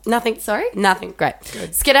 what? Nothing. Sorry? Nothing. Great.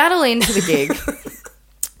 Skedaddle into the gig.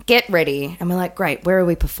 Get ready. And we're like, great, where are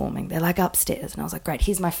we performing? They're like, upstairs. And I was like, great,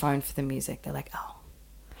 here's my phone for the music. They're like, oh.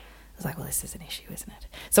 I was like, well, this is an issue, isn't it?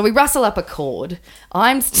 So we rustle up a chord.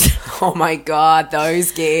 Oh my God,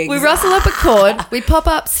 those gigs. We rustle up a chord. We pop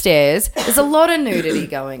upstairs. There's a lot of nudity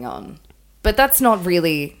going on. But that's not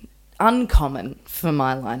really... uncommon for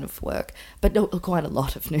my line of work, but quite a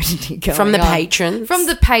lot of nudity going From the on. patrons? From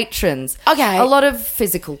the patrons. Okay. A lot of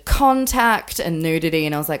physical contact and nudity,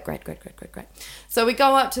 and I was like, great. So we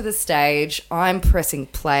go up to the stage. I'm pressing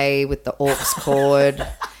play with the aux cord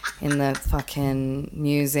in the fucking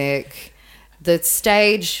music. The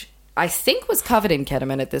stage, I think, was covered in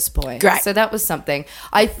ketamine at this point. Great. So that was something.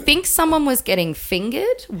 I think someone was getting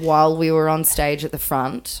fingered while we were on stage at the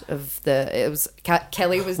front of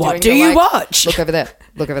Kelly was doing What do you watch? Look over there.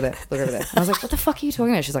 Look over there. Look over there. I was like, what the fuck are you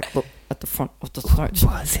talking about? She's like, look at the front of the stage.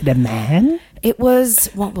 Was it a man It was,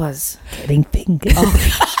 what was? getting fingered?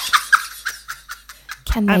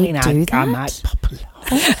 Can they I mean, do I that? might pop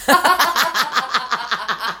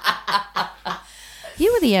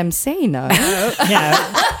You were the MC, no? No.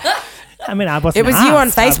 I mean, I wasn't. It was you on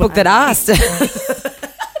asked. I Facebook wa- that asked.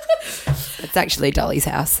 It's actually Dolly's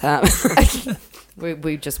house.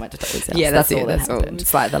 we just went to Dolly's house. Yeah, that's it. all that That's all. happened.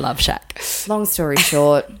 It's like the Love Shack. Long story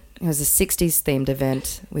short, it was a 60s themed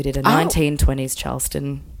event. We did a 1920s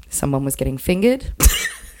Charleston. Someone was getting fingered.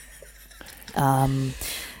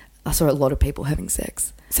 I saw a lot of people having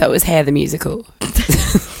sex. So it was Hair the Musical.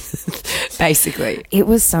 Basically. It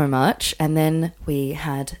was so much. And then we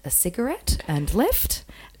had a cigarette and left.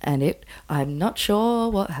 And I'm not sure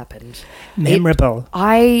what happened. Memorable.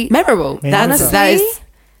 Memorable. Memorable. That is,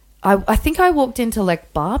 I think I walked into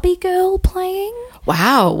like Barbie Girl playing.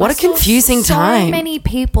 wow, what I a confusing saw time. So many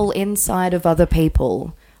people inside of other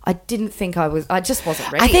people. I didn't think I just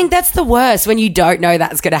wasn't ready. I think that's the worst when you don't know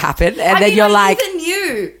that's going to happen. And I then mean, you're I like, even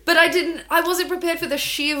knew, but I wasn't prepared for the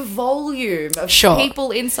sheer volume of Sure. people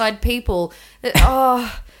inside people.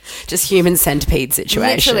 just human centipede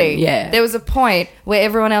situation. Literally. Yeah. There was a point where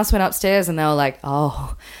everyone else went upstairs and they were like,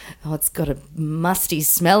 oh, it's got a musty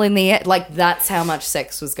smell in the air. Like, that's how much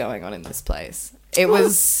sex was going on in this place. It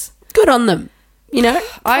was... Good on them. You know?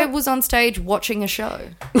 I was on stage watching a show.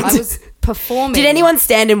 I was performing. Did anyone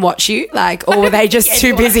stand and watch you? Like, or were they just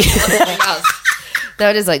too busy? They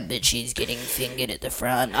were just like, but she's getting fingered at the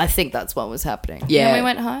front. I think that's what was happening. Yeah. And we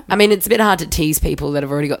went home. I mean, it's a bit hard to tease people that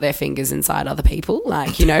have already got their fingers inside other people.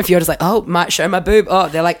 Like, you know, if you're just like, oh, might show my boob. Oh,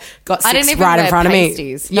 they're like, got I didn't six even right wear in front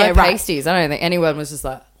pasties. of me. No pasties. I don't think anyone was just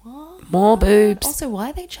like, More boobs. also, why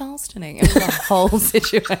are they Charlestoning? It was a whole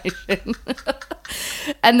situation.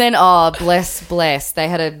 And then, bless. They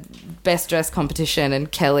had a best dressed competition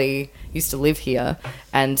and Kelly used to live here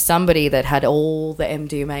and somebody that had all the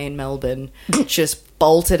MDMA in Melbourne just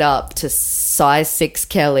bolted up to size 6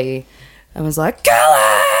 Kelly and was like,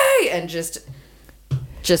 Kelly! And just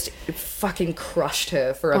fucking crushed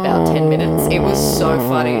her for about 10 minutes. It was so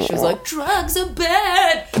funny. She was like, drugs are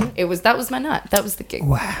bad. That was my night. That was the gig.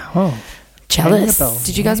 Wow. Jealous. Memorable.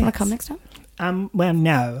 Did you guys Yes. want to come next time? Well,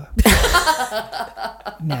 no.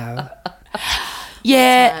 No.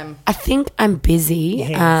 Yeah, time. I think I'm busy.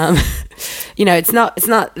 Yes. You know, it's not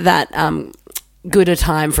that good a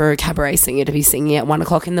time for a cabaret singer to be singing at 1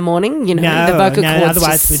 o'clock in the morning. You know, No, the vocal no, cords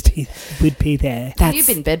otherwise just, would be there. that's, You've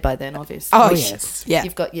been in bed by then, obviously. oh yes. yes, yeah.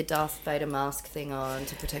 You've got your Darth Vader mask thing on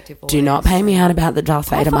to protect your voice. Do not pay me out about the Darth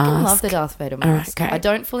Vader I fucking mask. love the Darth Vader All right, mask. great. I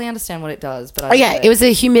don't fully understand what it does, but I Oh yeah, love it was a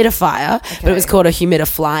humidifier, but it was Okay. called a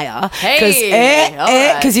humidiflyer. Hey, all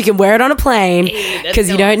right. Because you can wear it on a plane, because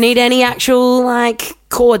you don't need any actual like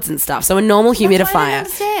cords and stuff. So a normal That's why I don't humidifier.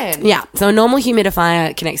 understand. Yeah, so a normal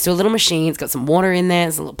humidifier connects to a little machine. It's got some water in there.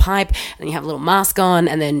 There's a little pipe, and you have a little mask on,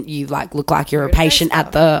 and then you like look like you're a patient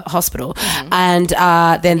at the hospital. And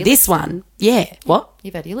then this one, what?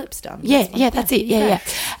 You've had your lips done. Yeah, that's it. Yeah.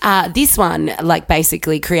 This one, like,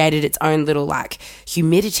 basically created its own little, like,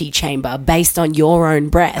 humidity chamber based on your own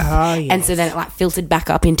breath. Oh, And so yes. then it, like, filtered back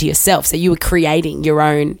up into yourself. So you were creating your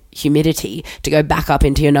own humidity to go back up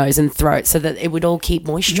into your nose and throat so that it would all keep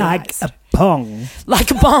moisturized. Like a pong. Like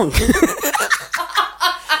a bong.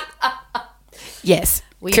 Yes.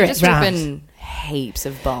 Well, you're correct. just Right. ripping heaps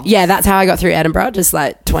of bombs. Yeah, that's how I got through Edinburgh, just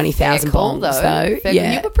like 20,000 cool, bongs. though. So, Fair-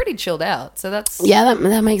 yeah. You were pretty chilled out, so that's... Yeah,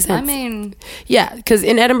 that makes sense. I mean, yeah, because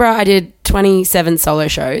in Edinburgh I did 27 solo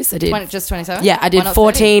shows. I did 27? Yeah, I did Why not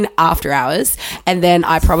 14 after hours, and then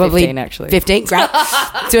I probably 15 actually. 15, great,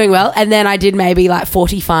 doing well, and then I did maybe like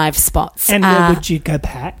 45 spots. And would you go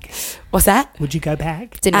back? What's that? Would you go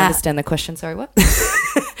back? Didn't understand the question. Sorry, what?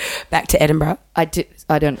 Back to Edinburgh? I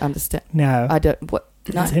don't understand. No. I don't... What?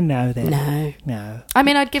 No. It's a no then. No, No. I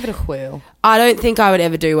mean, I'd give it a whirl. I don't think I would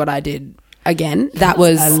ever do what I did again. That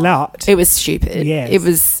was A lot. It was stupid.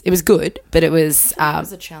 Yes. It was good, but it was. It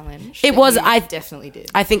was a challenge. it that was- you I- definitely did.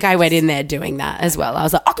 I think I went in there doing that as well. I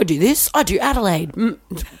was like, I could do this. I do Adelaide.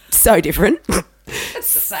 So different.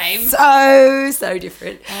 It's the same. So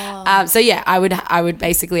different. So yeah, I would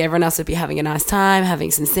basically, everyone else would be having a nice time,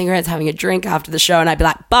 having some cigarettes, having a drink after the show, and I'd be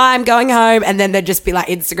like, bye, I'm going home. And then there'd just be like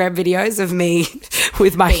Instagram videos of me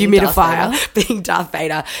with my humidifier being Darth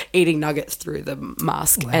Vader, eating nuggets through the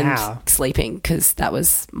mask and sleeping, because that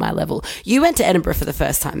was my level. You went to Edinburgh for the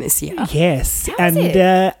first time this year. Yes.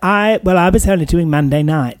 I was only doing Monday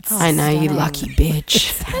nights. I know, you lucky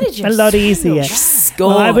bitch. How did you A lot easier.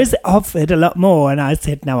 Well, I was offered a lot more, and I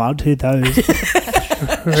said, no, I'll do those Just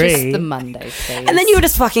three. the Monday, please. And then you were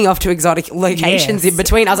just fucking off to exotic locations in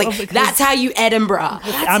between. I was like, that's how you Edinburgh.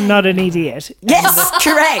 I'm not an idiot. Yes,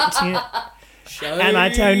 correct. And I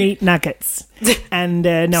don't eat nuggets. And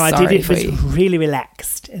no, I did. It was really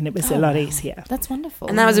relaxed, and it was a lot easier. That's wonderful.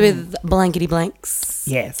 And that was with Blankety Blanks.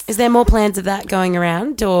 Yes. Is there more plans of that going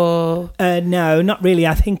around, or? No, not really.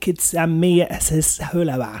 I think it's me as a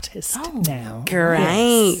solo artist now.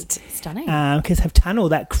 Great. Stunning. Because I've done all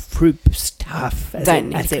that group stuff,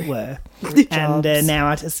 as it were. And now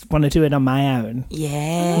I just want to do it on my own.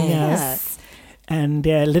 Yes. And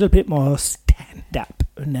a little bit more stand-up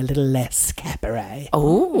and a little less cabaret.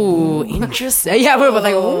 Oh, interesting. Yeah, we were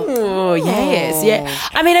like, oh, yes, yeah.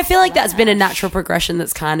 I mean, I feel like that's been a natural progression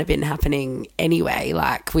that's kind of been happening anyway,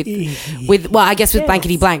 like with I guess with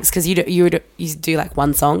Blankety Blanks, because you do like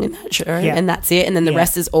one song in that show and that's it, and then the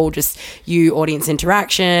rest is all just you audience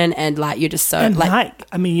interaction, and like you're just so and you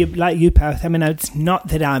both. I mean, it's not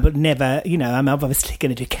that I would never, I'm obviously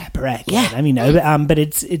going to do cabaret. But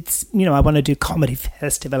it's I want to do comedy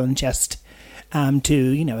festival and just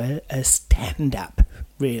do a stand up,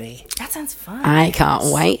 really. That sounds fun. I can't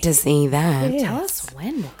wait to see that. Tell us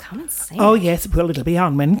when. We'll come and see. Oh yes, well it'll be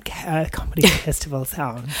on when comedy festivals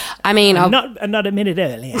on. I mean, not a minute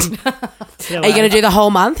earlier. Are you going to do the whole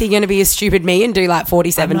month? Are you going to be a stupid me and do like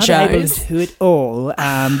 47 shows? I'm not able to do it all,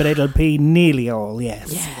 but it'll be nearly all.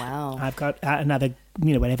 Yes. Yeah. Wow. I've got another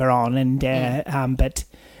whatever on, and but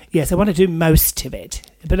yes, I want to do most of it,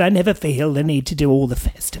 but I never feel the need to do all the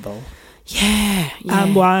festival. Yeah.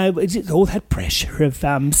 Why is it all that pressure of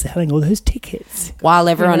selling all those tickets while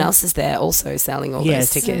everyone else is there also selling all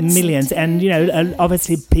those tickets? Millions, and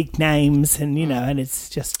obviously big names, and and it's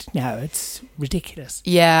just it's ridiculous.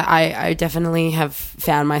 Yeah, I definitely have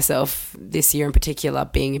found myself this year in particular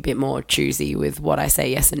being a bit more choosy with what I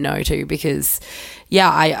say yes and no to, because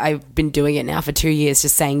I've been doing it now for 2 years,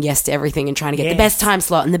 just saying yes to everything and trying to get the best time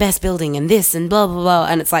slot and the best building and this and blah, blah, blah.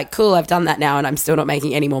 And it's like, cool, I've done that now and I'm still not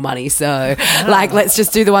making any more money. So, let's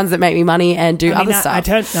just do the ones that make me money and do other stuff. I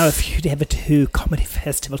don't know if you'd ever do comedy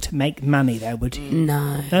festival to make money, though, would you?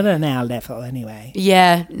 No. Not on our level, anyway.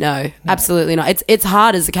 Yeah, no, absolutely not. It's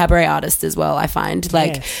hard as a cabaret artist as well, I find.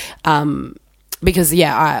 Because,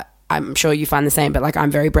 I'm sure you find the same, but like I'm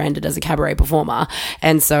very branded as a cabaret performer,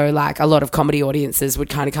 and so like a lot of comedy audiences would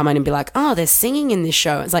kind of come in and be like, oh, there's singing in this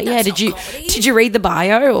show. It's like, did you read the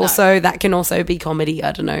bio? Also, that can also be comedy.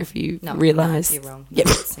 I don't know if you realise. You're wrong. Yep.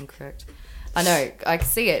 That's incorrect. I know. I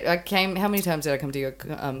see it. How many times did I come to your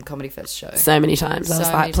Comedy Fest show? So many times. I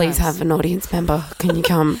was like, please have an audience member. Can you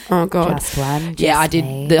come? Oh, God. Just one. I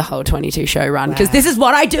did the whole 22 show run because this is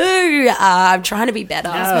what I do. I'm trying to be better.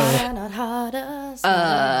 Not harder.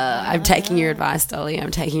 I'm taking your advice, Dolly.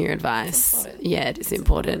 I'm taking your advice. Yeah, it is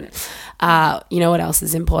important. You know what else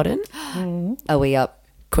is important? Are we up?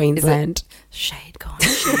 Queensland. Shade corner,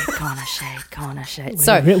 shade corner, shade corner, shade.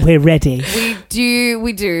 So we're ready.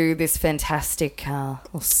 We do this fantastic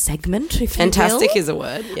little segment. If fantastic you will. Is a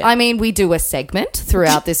word. Yeah. I mean, we do a segment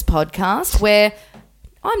throughout this podcast where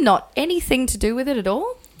I'm not anything to do with it at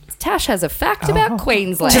all. Tash has a fact about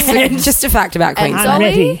Queensland. Just a fact about Queensland. I'm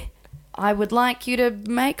ready. I would like you to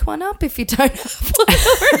make one up if you don't have one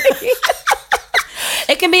already.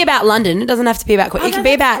 It can be about London. It doesn't have to be about Queensland. It can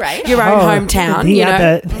be about your own hometown.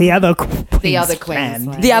 The other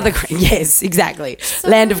Queensland. The other yes, exactly. So,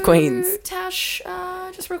 Land of Queens. Tash,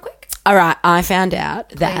 just real quick. All right, I found out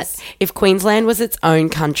that if Queensland was its own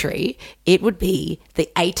country, it would be the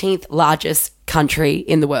 18th largest country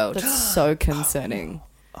in the world. That's so concerning.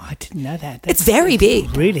 Oh, I didn't know that. It's very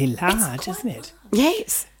big. Really large, isn't it?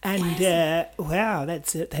 Yes. And wow,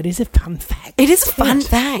 that is a fun fact. It is a fun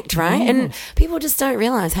fact, right? And people just don't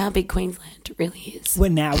realise how big Queensland really is. Well,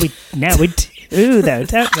 now we do, though,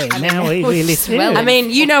 don't we? Now we really do. I mean,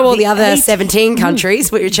 you know all the other 17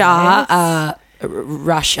 countries, which are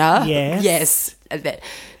Russia, yes, Canada.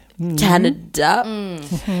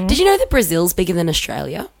 Mm-hmm. Did you know that Brazil's bigger than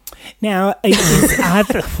Australia? Now, I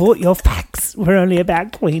thought your facts were only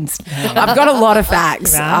about Queensland. I've got a lot of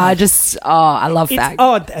facts. Right. I love facts. It's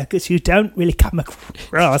odd, though, because you don't really come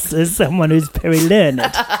across as someone who's very learned.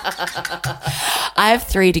 I have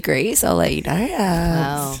 3 degrees, I'll let you know.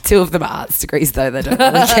 Wow. 2 of them are arts degrees, though. They don't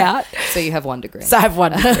really count. So you have 1 degree. So I have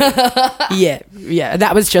 1 degree. Yeah.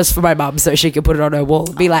 That was just for my mum so she could put it on her wall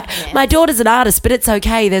and be like, my daughter's an artist, but it's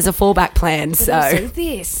okay. There's a fallback plan. So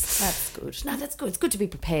that's good. No, that's good. It's good to be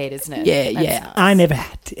prepared, isn't it? Yeah, That's yeah. nice. I never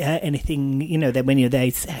had anything, you know, that they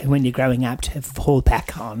say when you're growing up to fall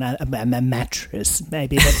back on a mattress,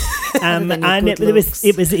 maybe. But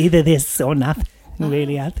it was either this or nothing.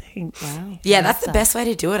 Really, I think. Wow. Yeah, that's the best way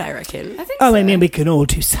to do it, I reckon. I think Oh, so. I mean, we can all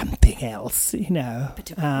do something else, you know. But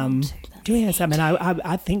do we want to? Yes, I mean,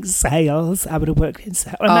 I think sales. I would have worked in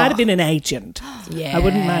sales. I might have been an agent. Yeah. I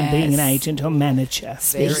wouldn't mind being an agent or manager.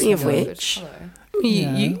 Speaking of Very good. which,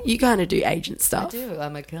 Hello. you kind of do agent I stuff. do.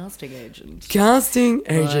 I'm a casting agent. Casting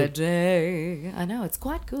My agent. day. I know, it's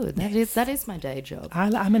quite good. That is my day job.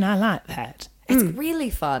 I mean, I like that. It's really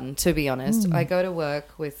fun, to be honest. I go to work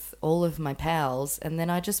with all of my pals, and then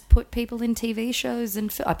I just put people in TV shows, and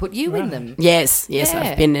I put you in them Yes, Yeah.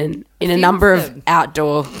 I've been in a few number of of them.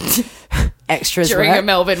 outdoor extras during work. a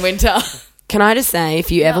Melbourne winter. Can I just say,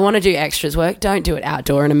 if you ever want to do extras work, don't do it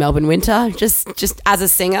outdoor in a Melbourne winter. Just as a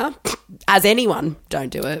singer, as anyone, don't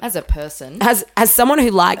do it. As a person, As someone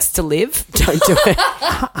who likes to live, don't do it.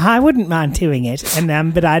 I wouldn't mind doing it,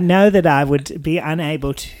 but I know that I would be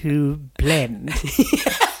unable to blend.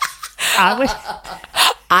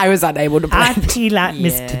 I was unable to blend. I'd be like Yeah.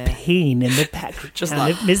 Mr. Bean in the background. Just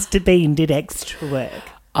if Mr. Bean did extra work.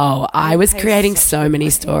 Oh, I was Okay, creating such so many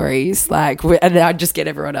stories, and I'd just get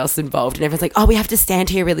everyone else involved, and everyone's like, "Oh, we have to stand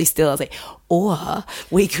here really still." I was like, "Or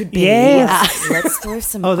we could be." Yes. let's throw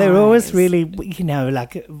some. Oh, they're always eyes. really, you know,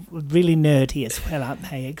 like really nerdy as well, aren't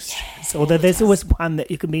they? Extras. Although there's always one that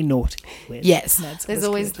you can be naughty with. Yes. That's There's what's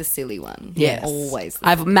always good. the silly one. Yes. Always. The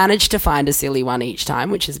I've managed to find a silly one each time,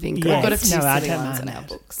 which has been great. Yes. We've got a few No, I silly don't ones mind in our that.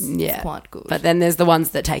 books. Yeah. It's quite good. But then there's the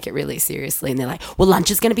ones that take it really seriously, and they're like, well,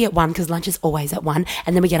 lunch is going to be at 1 because lunch is always at 1,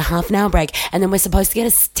 and then we get a half an hour break, and then we're supposed to get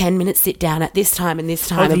a 10-minute sit down at this time and this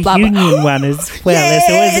Oh, time, the and blah, blah. union one as well. There's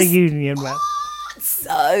always Yes. a union one.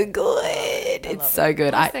 So good. It's so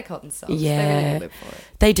good. Plus they're cotton socks. Yeah. They really live for it.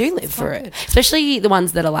 They do live for quite it, good. especially the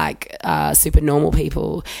ones that are like super normal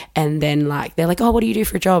people, and then like they're like, "Oh, what do you do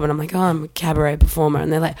for a job?" And I'm like, "Oh, I'm a cabaret performer,"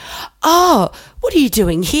 and they're like, "Oh, what are you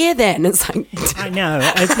doing here then?" It's like, I know.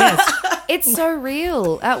 Yes. It's so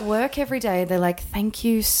real. At work every day, they're like, "Thank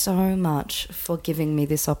you so much for giving me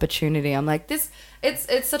this opportunity." I'm like,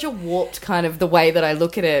 it's such a warped kind of the way that I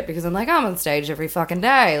look at it, because I'm like, I'm on stage every fucking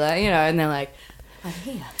day, like, you know, and they're like, I'm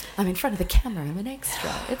here. I'm in front of the camera. I'm an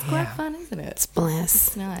extra. It's quite fun, isn't it? it's bliss.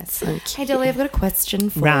 It's nice. So cute. Hey, Dolly, I've got a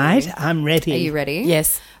question for Right, you. I'm ready. Are you ready?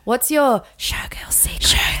 Yes. What's your showgirl secret?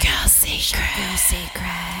 Showgirl secret. Showgirl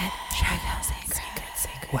secret. Showgirl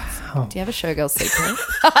secret. Wow. Do you have a showgirl secret?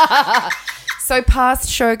 So past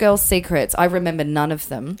showgirl secrets, I remember none of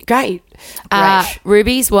them. Great.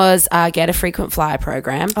 Ruby's was get a frequent flyer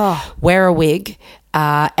program, wear a wig,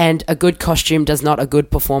 and a good costume does not a good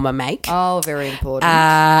performer make. Oh, very important.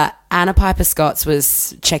 Anna Piper Scott's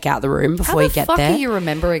was check out the room before How you the get fuck there. are you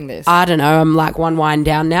remembering this? I don't know. I'm like one wine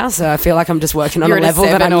down now, so I feel like I'm just working on You're a at a level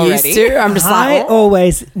that 7 I'm already. used to. I'm just I like, oh.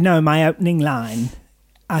 always know my opening line.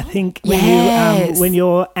 I think when Yes. when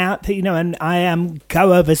you're out there, you know, and I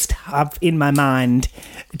go over stuff in my mind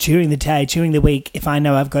during the day, during the week, if I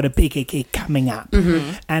know I've got a bigger gig coming up,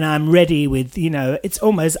 and I'm ready with, you know, it's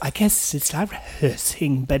almost, I guess it's like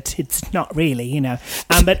rehearsing, but it's not really, you know.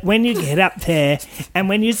 But when you get up there and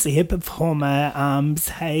when you see a performer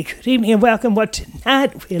say, "Good evening and welcome, what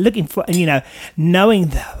tonight we're looking for," and, you know,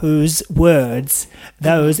 knowing those words,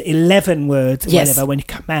 those 11 words, or Yes. whatever, when you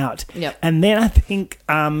come out, Yep. and then I think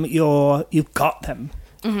you've got them,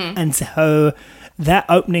 and so that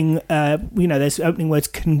opening, you know, those opening words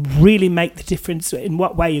can really make the difference in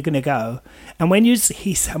what way you're going to go. And when you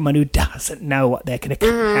see someone who doesn't know what they're going to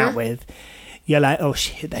come out with, you're like, oh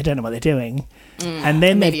shit, they don't know what they're doing, and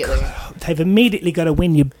then they've immediately got to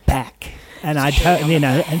win you back. And I don't, you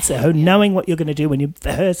know, and so knowing what you're going to do when you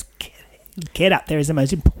first get up there is the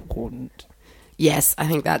most important. yes, I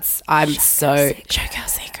think showgirl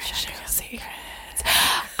secrets.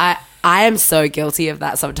 I am so guilty of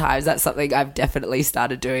that sometimes. That's something I've definitely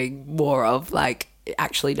started doing more of, like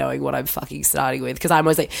actually knowing what I'm fucking starting with, because I'm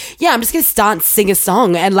always like, yeah, I'm just gonna start and sing a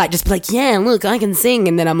song and like just be like, yeah, look, I can sing,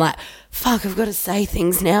 and then I'm like, fuck, I've got to say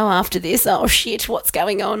things now after this. Oh shit, what's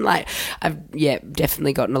going on? Like, I've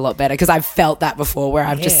definitely gotten a lot better, because I've felt that before where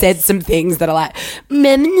I've just said some things that are like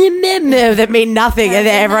that mean nothing, and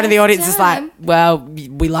then everyone in the audience is like, well,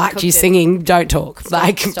 we liked you singing, don't talk,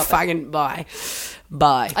 like Stop it. fucking bye.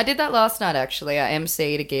 Bye. I did that last night, actually. I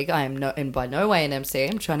MC'd a gig. I am by no way an MC.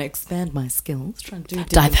 I'm trying to expand my skills, trying to do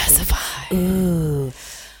different things. Diversify. Ooh.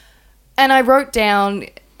 And I wrote down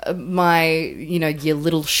my, your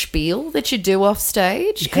little spiel that you do off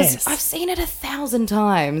stage, because Yes. I've seen it 1,000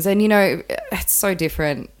 times, and it's so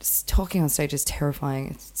different. Talking on stage is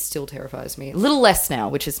terrifying. It still terrifies me a little less now,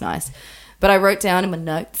 which is nice. But I wrote down in my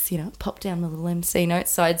notes, popped down my little MC notes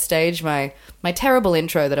side stage, my terrible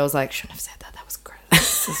intro that I was like, shouldn't have said that. That was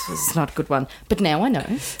gross. This was not a good one. But now I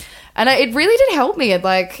know. And it really did help me.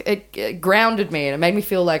 It grounded me, and it made me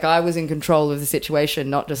feel like I was in control of the situation,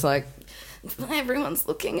 not just like, everyone's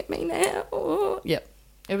looking at me now. Yep.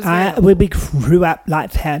 It was We grew up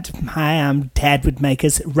like that. My dad would make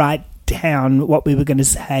us write down what we were going to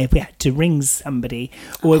say if we had to ring somebody,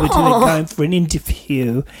 or we were going for an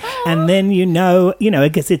interview. And then I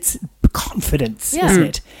guess it's confidence, isn't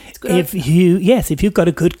it? If you've got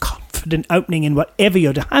a good confident opening in whatever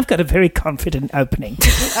you're doing. I've got a very confident opening.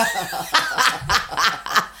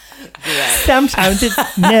 Sometimes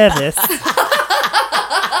it's nervous.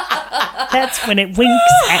 That's when it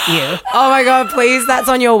winks at you. Oh my God, please, that's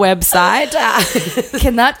on your website.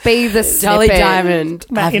 Can that be the Dolly snippet? Diamond.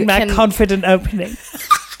 In my confident opening.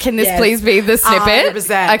 Can this please be the snippet?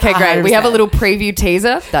 100%, Okay, great. We have a little preview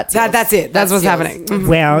teaser. That's it. That's what's happening. Mhm.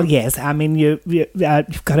 Well, yes. I mean, you've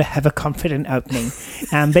got to have a confident opening,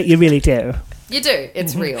 but you really do. You do.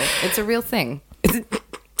 It's real. It's a real thing.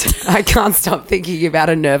 I can't stop thinking about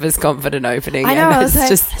a nervous, confident opening. I know. and I it's was like,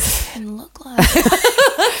 just can look like.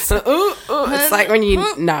 it's like when you.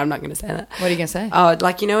 No, I'm not going to say that. What are you going to say? Oh,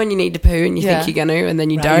 like when you need to poo and you Yeah. think you're going to, and then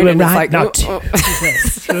you Right, don't, you were and right it's like not to.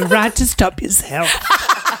 Yes, you were right to stop yourself.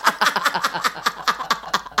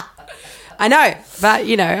 I know, but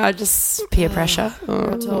I just peer pressure.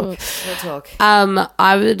 Real talk. Real talk.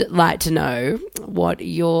 I would like to know what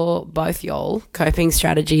both your coping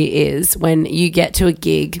strategy is when you get to a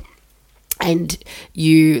gig and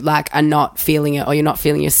you are not feeling it, or you're not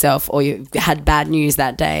feeling yourself, or you had bad news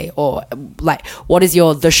that day, or what is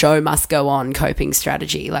your the show must go on coping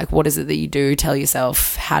strategy? What is it that you do? Tell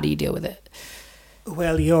yourself, how do you deal with it?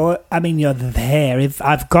 Well, you're there. If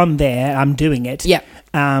I've gone there, I'm doing it. Yep.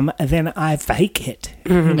 Then I fake it,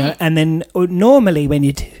 and then normally when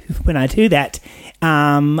I do that,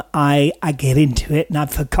 I get into it and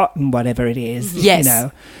I've forgotten whatever it is.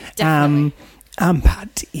 Yes, definitely.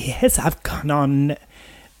 But yes, I've gone on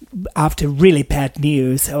after really bad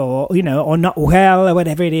news, or or not well, or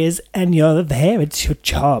whatever it is, and you're there. It's your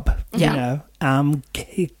job. Yeah.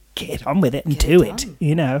 Get on with it and do it.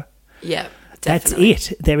 Yeah. That's Definitely.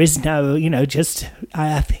 it. There is no, just,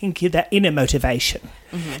 I think that inner motivation.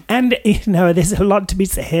 And, there's a lot to be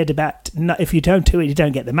said about if you don't do it, you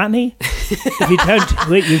don't get the money. If you don't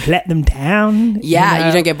do it, you let them down. Yeah,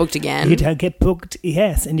 you don't get booked again. You don't get booked,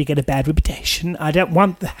 yes, and you get a bad reputation. I don't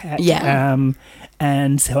want that. Yeah.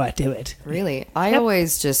 And so I do it. Really? I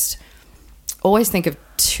always think of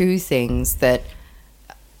two things that,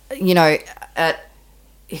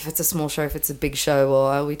 if it's a small show, if it's a big show,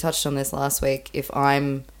 or we touched on this last week, if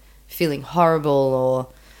I'm feeling horrible, or,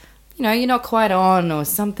 you're not quite on, or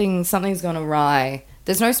something's gone awry,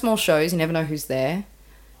 there's no small shows. You never know who's there.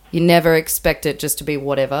 You never expect it just to be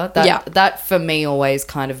whatever. That for me always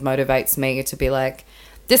kind of motivates me to be like,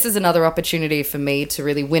 this is another opportunity for me to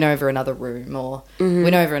really win over another room, or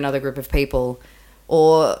win over another group of people.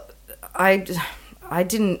 Or I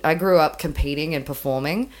grew up competing and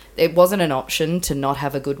performing. It wasn't an option to not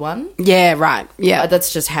have a good one. Yeah, right. Yeah.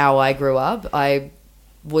 That's just how I grew up. I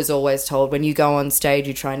was always told, when you go on stage,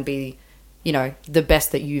 you try and be, the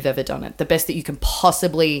best that you've ever done it, the best that you can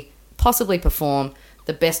possibly perform,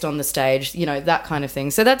 the best on the stage, that kind of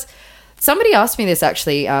thing. So somebody asked me this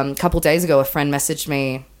actually a couple of days ago. A friend messaged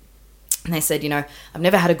me and they said, I've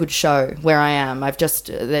never had a good show where I am.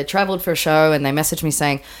 They travelled for a show and they messaged me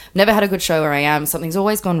saying, I've never had a good show where I am. Something's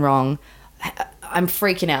always gone wrong. I'm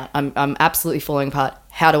freaking out. I'm absolutely falling apart.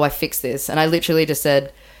 How do I fix this? And I literally just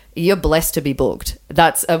said, you're blessed to be booked.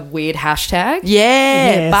 That's a weird hashtag. Yeah,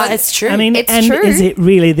 Yes. but it's true. I mean, It's true. Is it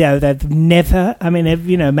really though? They've never. I mean,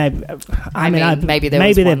 maybe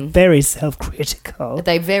they're one. very self-critical.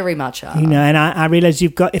 They very much are. And I realise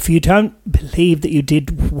if you don't believe that you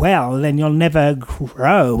did well, then you'll never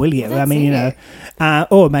grow, will you? That's it.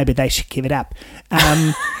 Or maybe they should give it up.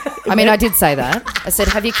 I did say that. I said,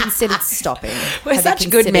 have you considered stopping? We're Have you such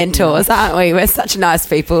good considered mentors, aren't we? We're such nice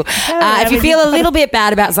people. If you feel a little bit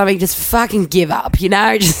bad about something, just fucking give up,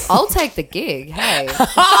 Just I'll take the gig. Hey.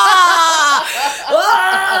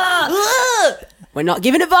 we're not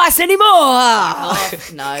giving advice anymore.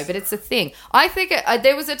 No, but it's a thing. I think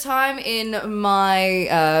there was a time in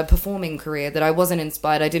my performing career that I wasn't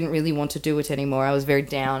inspired. I didn't really want to do it anymore. I was very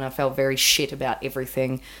down. I felt very shit about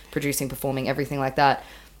everything, producing, performing, everything like that.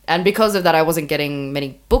 And because of that, I wasn't getting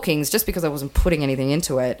many bookings just because I wasn't putting anything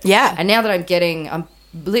into it. Yeah. And now that I'm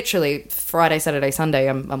literally Friday, Saturday, Sunday,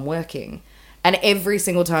 I'm working. And every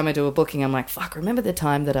single time I do a booking, I'm like, fuck, remember the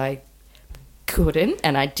time that I couldn't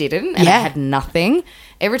and I didn't and I had nothing?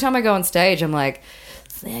 Every time I go on stage, I'm like,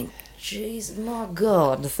 thank Jesus, my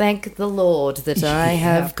God, thank the Lord that I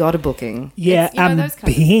have got a booking. Yeah, those kinds of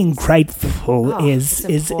being grateful it's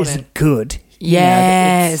is important. good.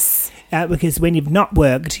 Yes. Because when you've not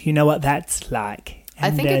worked, you know what that's like.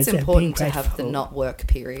 I think it's so important to being have the grateful. not work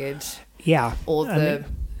period. Yeah. Or I the mean,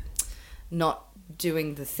 not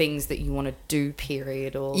doing the things that you want to do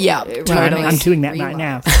period. Or Yeah, totally. I'm doing that right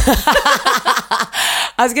now.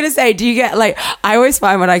 I was going to say, do you get like, I always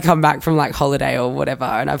find when I come back from like holiday or whatever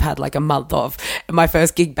and I've had like a month off, my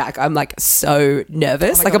first gig back, I'm like so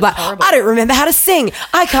nervous. Oh my like God, I'm like, it's horrible. I don't remember how to sing.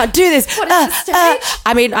 I can't do this. What is the stage?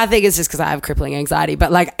 I mean, I think it's just because I have crippling anxiety,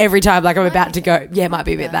 but like every time like I'm about to go, yeah, it might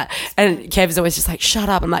be a bit that. And Kev's always just like, shut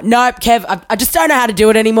up. I'm like, nope, Kev, I just don't know how to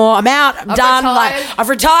do it anymore. I'm out. I'm done. retired. Like I've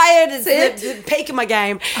retired. It's the peak of my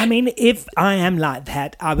game. I mean, if I am like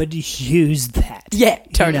that, I would use that. Yeah,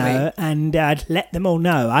 you totally. know, and I'd let them all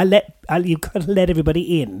know. You've got to let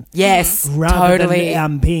everybody in. Yes, Rather totally.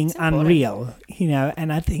 than being unreal, you know.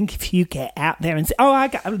 And I think if you get out there and say, "Oh,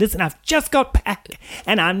 listen, I've just got back,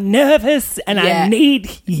 and I'm nervous, and Yeah. I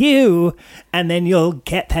need you," and then you'll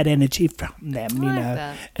get that energy from them, you like know.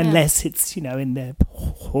 that. Unless it's in the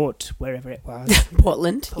port, wherever it was.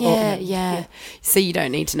 Portland. Yeah, Portland, yeah. So you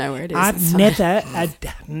don't need to know where it is. It's I've fine. never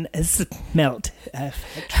done a smelt.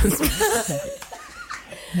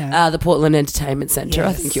 The Portland Entertainment Centre. I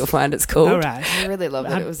Yes. think you'll find it's called. All right. I really love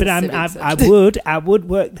that it was But a I civic would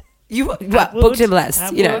work. You I what, would. booked him less,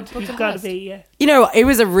 I you know. would. You've got to be. You know, it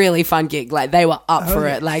was a really fun gig. Like they were up for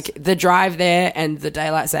yes. it. Like the drive there and the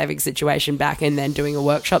daylight saving situation back, and then doing a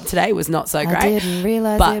workshop today was not so great. I didn't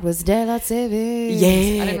realize But- it was daylight savings.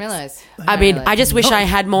 Yes. I didn't realize. I mean, I just wish I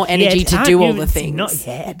had more energy Yet, to aren't do all you? the It's things. Not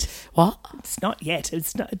yet. What? It's not yet.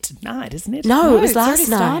 It's not tonight, isn't it? No, it was it's last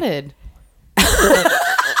already night. started.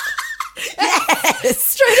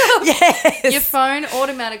 Straight up. Yes. Your phone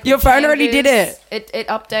automatically. Your phone already changes. did it. It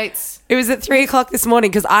updates. It was at 3:00 this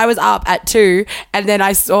morning because I was up at 2, and then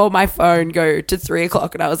I saw my phone go to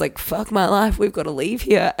 3:00, and I was like, "Fuck my life, we've got to leave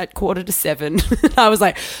here at 6:45." I was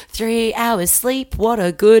like, 3 hours sleep, what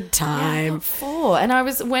a good time. 4.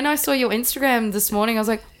 And when I saw your Instagram this morning, I was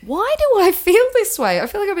like, why do I feel this way? I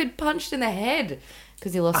feel like I've been punched in the head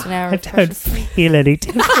because you lost an hour I of don't precious sleep. feel any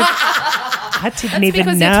different. I didn't even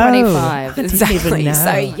because know. you're 25. I didn't Exactly, even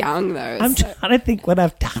so know. young though. I'm trying to think what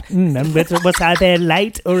I've done and whether was I there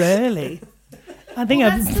late or early. I think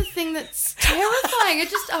That's I've. the thing that's terrifying. It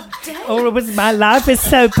just updates. Or it was my life is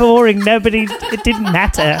so boring. It didn't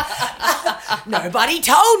matter. Nobody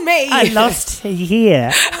told me. I lost a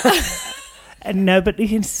year. And nobody,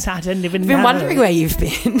 I don't even I've know. been wondering where you've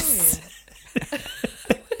been.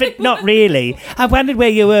 But not really. I wondered where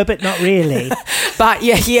you were, but not really. But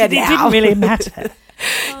yeah, It now. didn't really matter.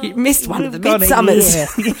 You missed one of the We've got a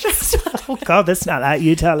midsummers. year. Oh, God, that's not like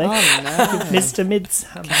you, Tolly. Oh, no. Mr.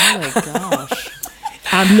 Midsummer. Oh, my gosh.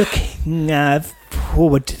 I'm looking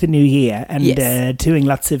forward to the new year and Yes. doing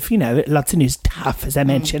lots of new stuff, as I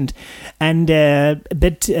mentioned. And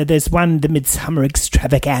but there's the Midsummer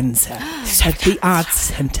Extravaganza at the Arts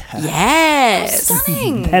Centre. Yes.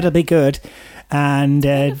 Stunning. That'll be good. And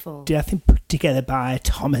Beautiful. I think put together by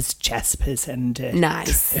Thomas Jaspers and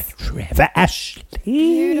Nice. Trevor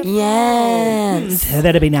Ashley. Yes. So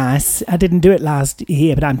that'll be nice. I didn't do it last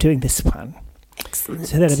year, but I'm doing this one. Excellent.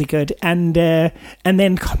 So that'll be good. And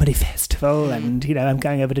then Comedy Festival, and I'm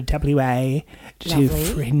going over to WA to do Lovely.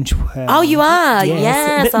 Fringe work. Oh, you are?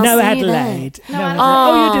 Yes, But I'll no see you there. Adelaide. No No, Adelaide.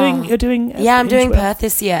 Oh, you're doing. Yeah, I'm doing Fringe work? Perth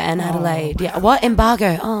this year and Adelaide. Yeah. What?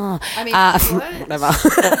 Embargo. Oh. I mean, Whatever.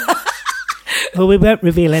 Well, we won't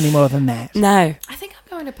reveal any more than that. No. I think I'm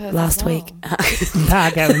going to Perth Last as well. week.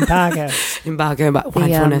 Embargo. Embargo, but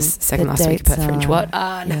mindfulness. Second the last week of dates Perth Fringe. are- What?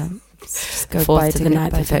 No. Yeah. Just go buy 4th a to the ticket,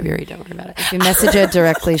 9th buy a of ticket. February. Don't worry about it. If you message her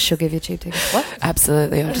directly, she'll give you cheap tickets. What?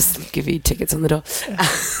 Absolutely. I'll just give you tickets on the door.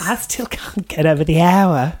 I still can't get over the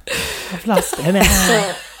hour. I've lost an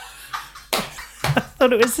hour. I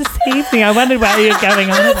thought it was this evening. I wondered why you were going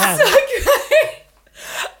on about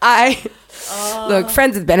it. Look,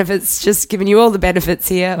 friends with benefits, just giving you all the benefits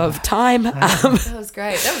here of time. That was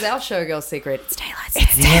great. That was our showgirl secret. It's daylight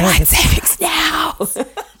savings. Daylight savings now.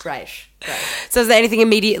 Great. So is there anything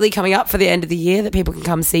immediately coming up for the end of the year that people can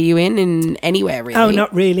come see you in anywhere, really? Oh,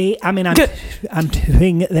 not really. I mean, I'm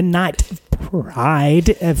doing the Night of Pride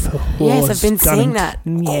of Yes, I've been seeing that.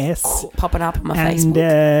 Yes. Popping up on my And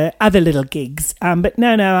Facebook. other little gigs. But no,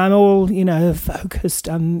 I'm all, focused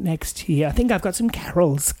on next year. I think I've got some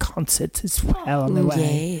carols concerts as well on the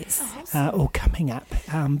way. Yes. All coming up.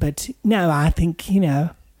 But no, I think,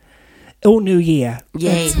 all New Year.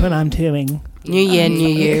 Yes. That's what I'm doing. New year, new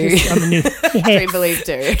you. On the new, Dream, believe,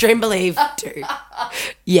 do. Dream, believe, do.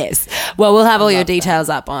 Yes. Well, we'll have all your details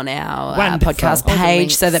up on our Wonderful. podcast All the page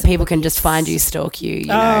links. so that people can just find you, stalk you.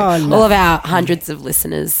 Oh, all of our hundreds of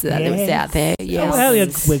listeners that is Yes. out there. Yes. Well,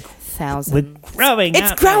 we're Thousands. growing. It's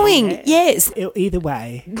aren't growing. we? Yes. Either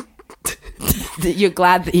way. You're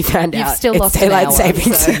glad that you found You've out. still it's lost an daylight hour,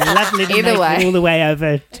 savings. so- Lovely to Either make way. it all the way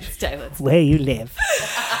over Daylight. where you live.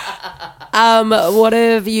 What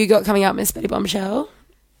have you got coming up, Miss Betty Bombshell?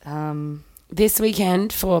 This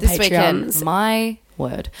weekend for This Patreons. weekend, my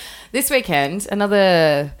word. This weekend,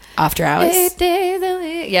 another After hours. 8 days a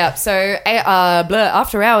week. Yeah, so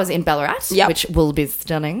After Hours in Ballarat, Yep. which will be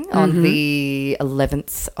stunning on the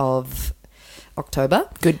 11th of October.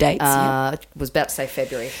 Good dates. yeah. Was about to say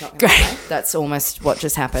February. Not gonna lie. That's almost what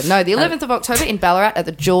just happened. No, the 11th of October in Ballarat at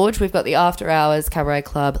the George. We've got the After Hours Cabaret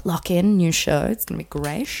Club Lock-In, new show. It's going to be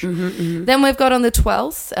great. Then we've got on the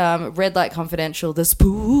 12th, Red Light Confidential, the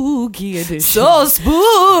spooky edition. So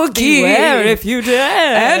spooky. Beware if you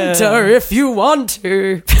dare. Enter if you want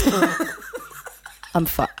to.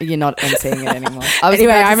 You're not emceeing it anymore. I was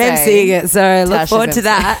Anyway, about to I'm say, emceeing it, so look Tasha's forward to emceeing.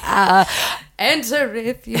 that. Enter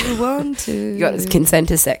if you want to. You got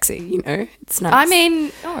consent is sexy, It's nice. I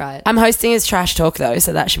mean, all right. I'm hosting as Trash Talk though,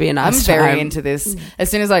 so that should be a I'm nice very time. into this.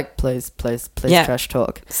 As soon as please, Yeah. trash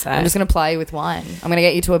talk. So- I'm just going to play with wine. I'm going to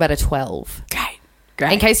get you to about a 12.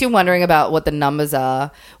 Great. In case you're wondering about what the numbers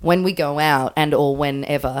are, when we go out and or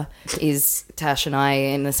whenever is Tash and I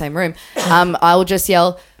in the same room, I will just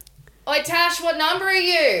yell, "Oi, Tash, what number are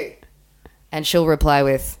you?" And she'll reply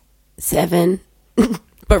with, 7.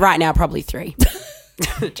 But right now, probably 3.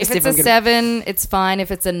 if it's a 7, it's fine. If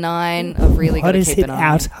it's a 9, I've really got What to is keep it an eye.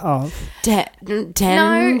 out of? 10,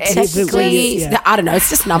 No, it's technically. just- I don't know. It's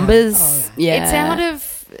just numbers. Yeah. It's out of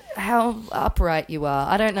how upright you are.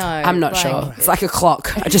 I don't know. I'm not sure. It's like a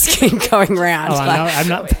clock. I just keep going round. Oh, like- I'm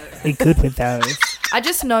not very good with those. I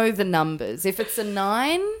just know the numbers. If it's a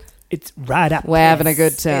 9, It's right up. we're having a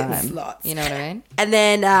good It's time. lots. You know what I mean? And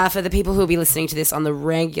then for the people who will be listening to this on the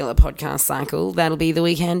regular podcast cycle, that'll be the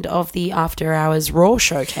weekend of the After Hours Raw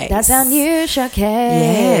Showcase. That's our new showcase.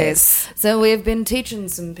 Yes. So we've been teaching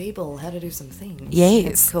some people how to do some things. Yes.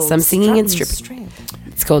 It's called Some singing and strut stripping.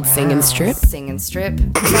 It's called Sing and Strip. Sing and strip.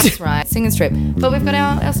 That's right. Sing and strip. But we've got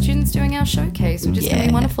our students doing our showcase, which is going to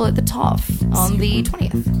be wonderful at the TOF on the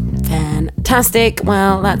 20th. Fantastic.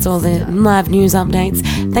 Well, that's all the live news updates.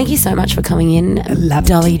 Thank you so much for coming in, Loved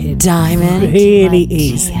Dolly it. Diamond. Really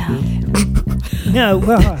easy. No, it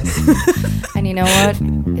was. And you know what?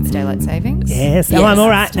 It's daylight savings. Yes. Oh, Yes. I'm all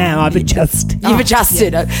right now. I've adjusted. You've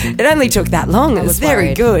adjusted. It only took that long. It was very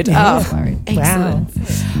worried. good. I was worried. Excellent.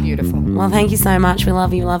 Wow. Beautiful. Well, thank you so much. We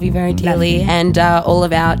love you very dearly. And all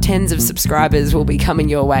of our tens of subscribers will be coming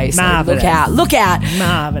your way. So Marvellous. look out. Look out.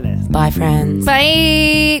 Marvellous. Bye, friends.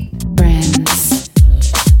 Bye. Friends.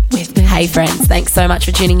 Hey friends, thanks so much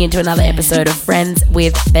for tuning in to another episode of Friends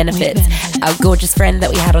with Benefits. Our gorgeous friend that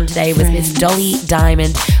we had on today was Miss Dolly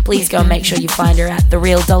Diamond. Please go and make sure you find her at The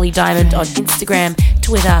Real Dolly Diamond on Instagram,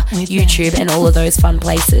 Twitter, YouTube, and all of those fun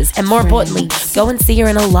places. And more importantly, go and see her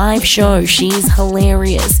in a live show. She's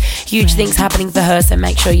hilarious. Huge things happening for her, so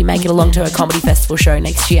make sure you make it along to her comedy festival show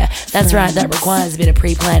next year. That's right, that requires a bit of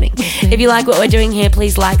pre-planning. If you like what we're doing here,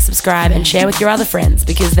 please like, subscribe, and share with your other friends,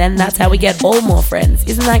 because then that's how we get all more friends.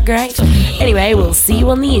 Isn't that great? Anyway, we'll see you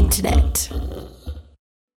on the internet.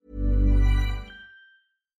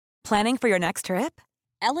 Planning for your next trip?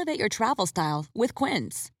 Elevate your travel style with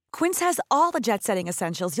Quince. Quince has all the jet-setting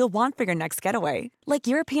essentials you'll want for your next getaway, like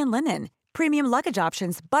European linen, premium luggage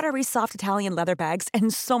options, buttery soft Italian leather bags,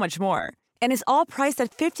 and so much more. And is all priced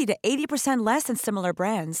at 50 to 80% less than similar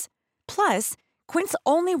brands. Plus, Quince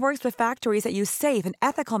only works with factories that use safe and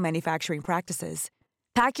ethical manufacturing practices.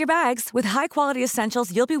 Pack your bags with high-quality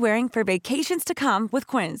essentials you'll be wearing for vacations to come with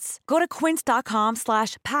Quince. Go to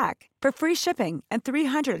quince.com/pack for free shipping and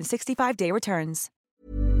 365-day returns.